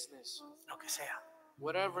your business, Lo que sea.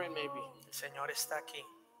 whatever it may be, El Señor está aquí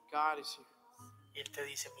God is here. y Él te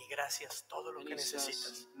dice, mi gracia es todo lo And que He says,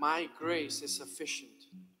 necesitas. my grace is sufficient.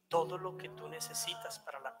 Todo lo que tú necesitas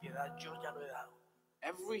para la piedad, yo ya lo he dado.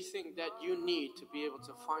 Everything that you need to be able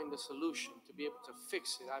to find a solution, to be able to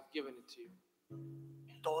fix it, I've given it to you.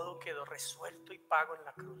 Todo quedó resuelto y pago en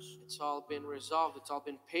la cruz. It's all been resolved. It's all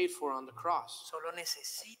been paid for on the cross. Solo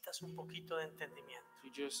necesitas un poquito de entendimiento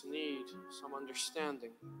You just need some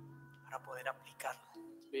understanding para poder aplicarlo.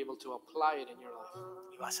 to be able to apply it in your life.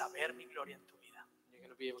 Y vas a ver mi gloria en tu vida. You're going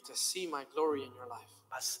to be able to see my glory in your life.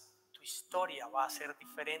 Tu historia va a ser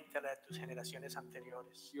diferente a la de tus generaciones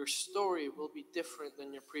anteriores. Your story will be different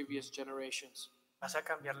than your previous generations. Vas a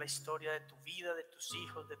cambiar la historia de tu vida, de tus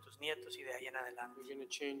hijos, de tus nietos y de ahí en adelante. You're going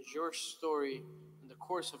to change your story in the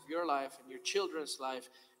course of your life and your children's life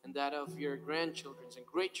and that of your grandchildren's and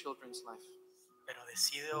great-children's life. Pero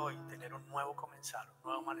decide hoy tener un nuevo comenzar, un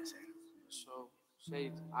nuevo amanecer. So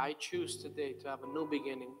say, I choose today to have a new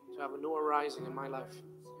beginning, to have a new arising in my life.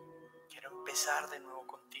 Quiero empezar de nuevo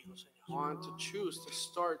contigo, I Señor. want to choose to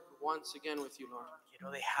start once again with you, Lord.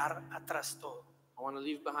 Quiero dejar atrás todo I want to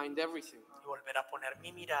leave behind everything y volver a poner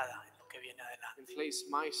mi mirada en lo que viene and adelante. place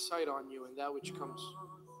my sight on you and that which comes,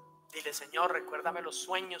 Dile, Señor, recuérdame los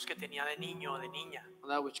sueños que tenía de niño o de niña.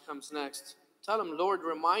 and that which comes next. Tell him, Lord,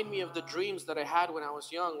 remind me of the dreams that I had when I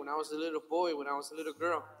was young, when I was a little boy, when I was a little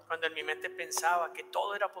girl. Cuando en mi mente pensaba que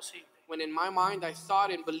todo era posible. When in my mind I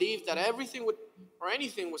thought and believed that everything would or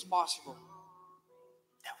anything was possible.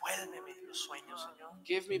 Devuélveme los sueños, Señor.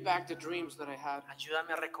 Give me back the dreams that I had,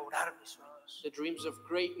 Ayúdame a recobrar mis sueños. the dreams of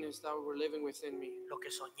greatness that were living within me, Lo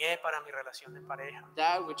que soñé para mi relación de pareja.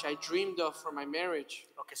 that which I dreamed of for my marriage,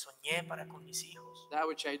 Lo que soñé para con mis hijos. that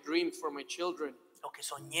which I dreamed for my children, Lo que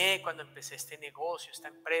soñé cuando empecé este negocio, esta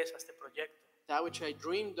empresa, este proyecto. that which I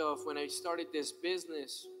dreamed of when I started this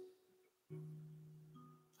business.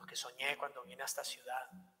 que soñé cuando vine a esta ciudad.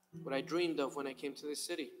 what I dreamed of when I came to this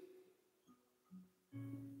city.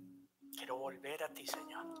 Quiero volver a ti,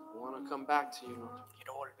 Señor. I want to come back to you, Lord.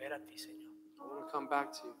 Quiero volver a ti, Señor. I want to come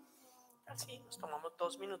back to you. Así nos tomamos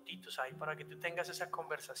 2 minutitos ahí para que tú tengas esa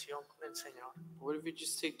conversación con el Señor. What if you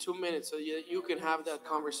just take 2 minutes so that you can have that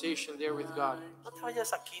conversation there with God? No te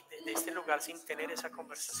vayas aquí de este lugar sin tener esa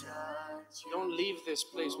conversación. Don't leave this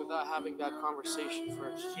place without having that conversation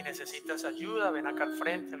first. Si necesitas ayuda, ven acá al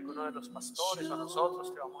frente, alguno de los pastores o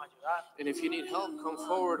nosotros te vamos a ayudar. And if you need help, come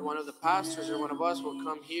forward. One of the pastors or one of us will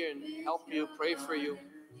come here and help you, pray for you.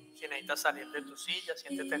 Si necesitas salir de tu silla,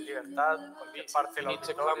 siéntete en libertad, en cualquier parte If del you need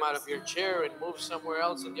to come out auditorio. of your chair and move somewhere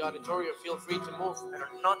else in the auditorium, feel free to move. Pero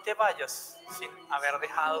no te vayas sin haber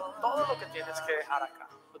dejado todo lo que tienes que dejar acá.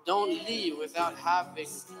 But don't leave without having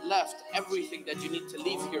left everything that you need to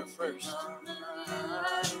leave here first.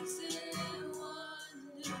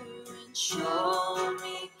 Show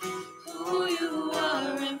me who you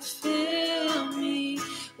are and fill me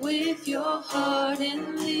with your heart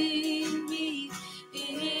and lead me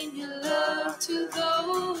in your love to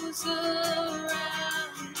those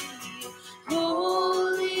around me.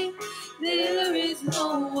 Holy, there is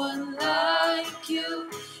no one like you.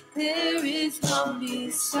 There is none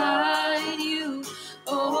beside you.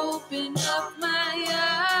 Open up my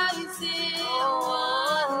eyes in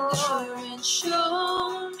wonder and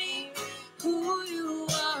show me who you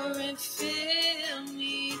are and fill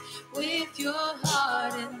me with your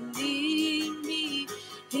heart and lead me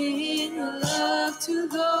in love to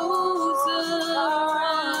those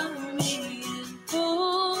around me. And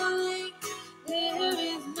holy, there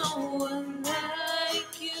is no one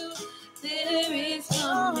like you. There is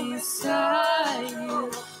none beside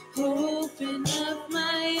you. Open up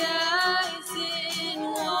my eyes in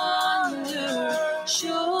wonder.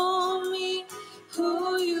 Show me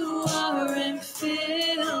who you are and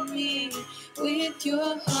fill me with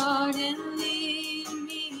your heart and lead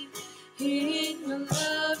me in your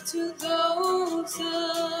love to those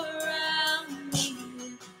around me.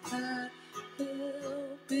 I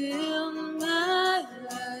will build my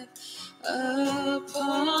life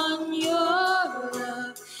upon your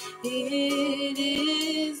love. It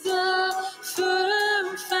is a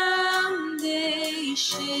firm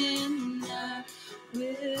foundation. I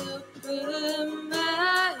will put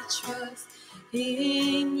my trust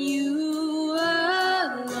in you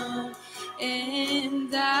alone, and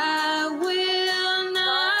I will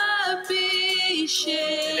not be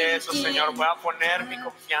Dile eso, Señor, voy a poner mi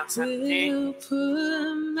confianza en ti, Will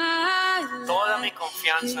put my toda mi life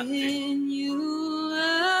confianza en ti. in you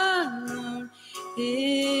alone.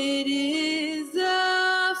 It is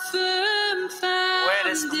a firm Tú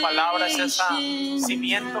eres, tu palabra es esa foundation.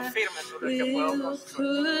 cimiento firme sobre el que puedo Will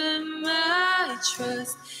construir. put my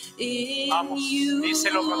trust in Vamos, you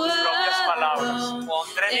díselo con tus propias palabras. alone.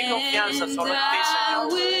 Pondré mi confianza And solo en ti, I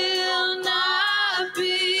Señor. will not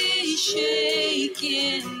be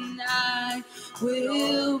shaken. I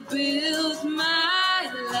will build my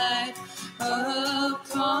life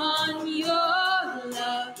upon your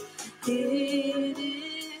love. It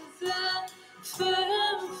is a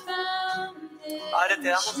firm foundation. Padre, te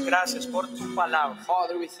damos gracias por tu palabra,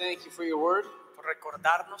 Father, we thank you for your word, por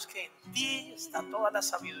recordarnos que en ti está toda la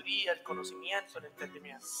sabiduría, el conocimiento, el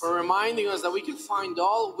entendimiento. for reminding us that we can find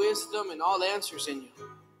all wisdom and all answers in you.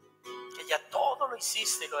 Que ya todo lo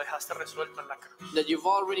hiciste y lo dejaste resuelto en la cruz. That you've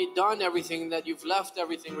already done everything, that you've left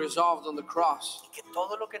everything resolved on the cross. Y que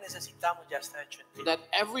todo lo que necesitamos ya está hecho en ti. That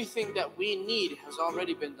everything that we need has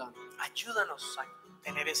already been done. Ayúdanos a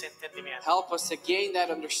tener ese entendimiento. Help us to gain that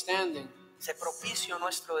understanding. Sé propicio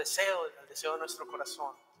nuestro deseo, el deseo de nuestro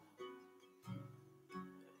corazón.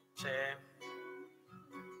 Sé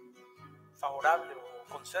favorable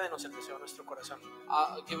o concédenos el deseo de nuestro corazón.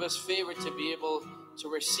 Give us favor to be able to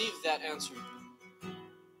receive that answer,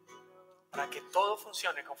 Para que todo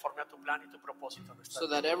funcione conforme a tu plan y tu propósito. En nuestra so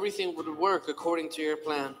vida. that everything would work according to your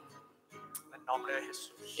plan. En el nombre de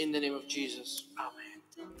Jesús. In the name of Jesus. Amén.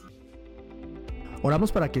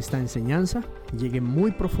 Oramos para que esta enseñanza llegue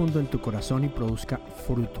muy profundo en tu corazón y produzca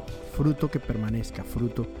fruto, fruto que permanezca,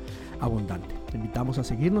 fruto abundante. Te invitamos a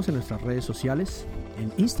seguirnos en nuestras redes sociales,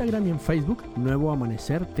 en Instagram y en Facebook, Nuevo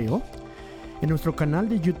Amanecer TO, en nuestro canal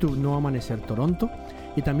de YouTube Nuevo Amanecer Toronto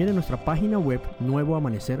y también en nuestra página web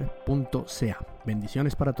nuevoamanecer.ca.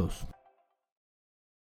 Bendiciones para todos.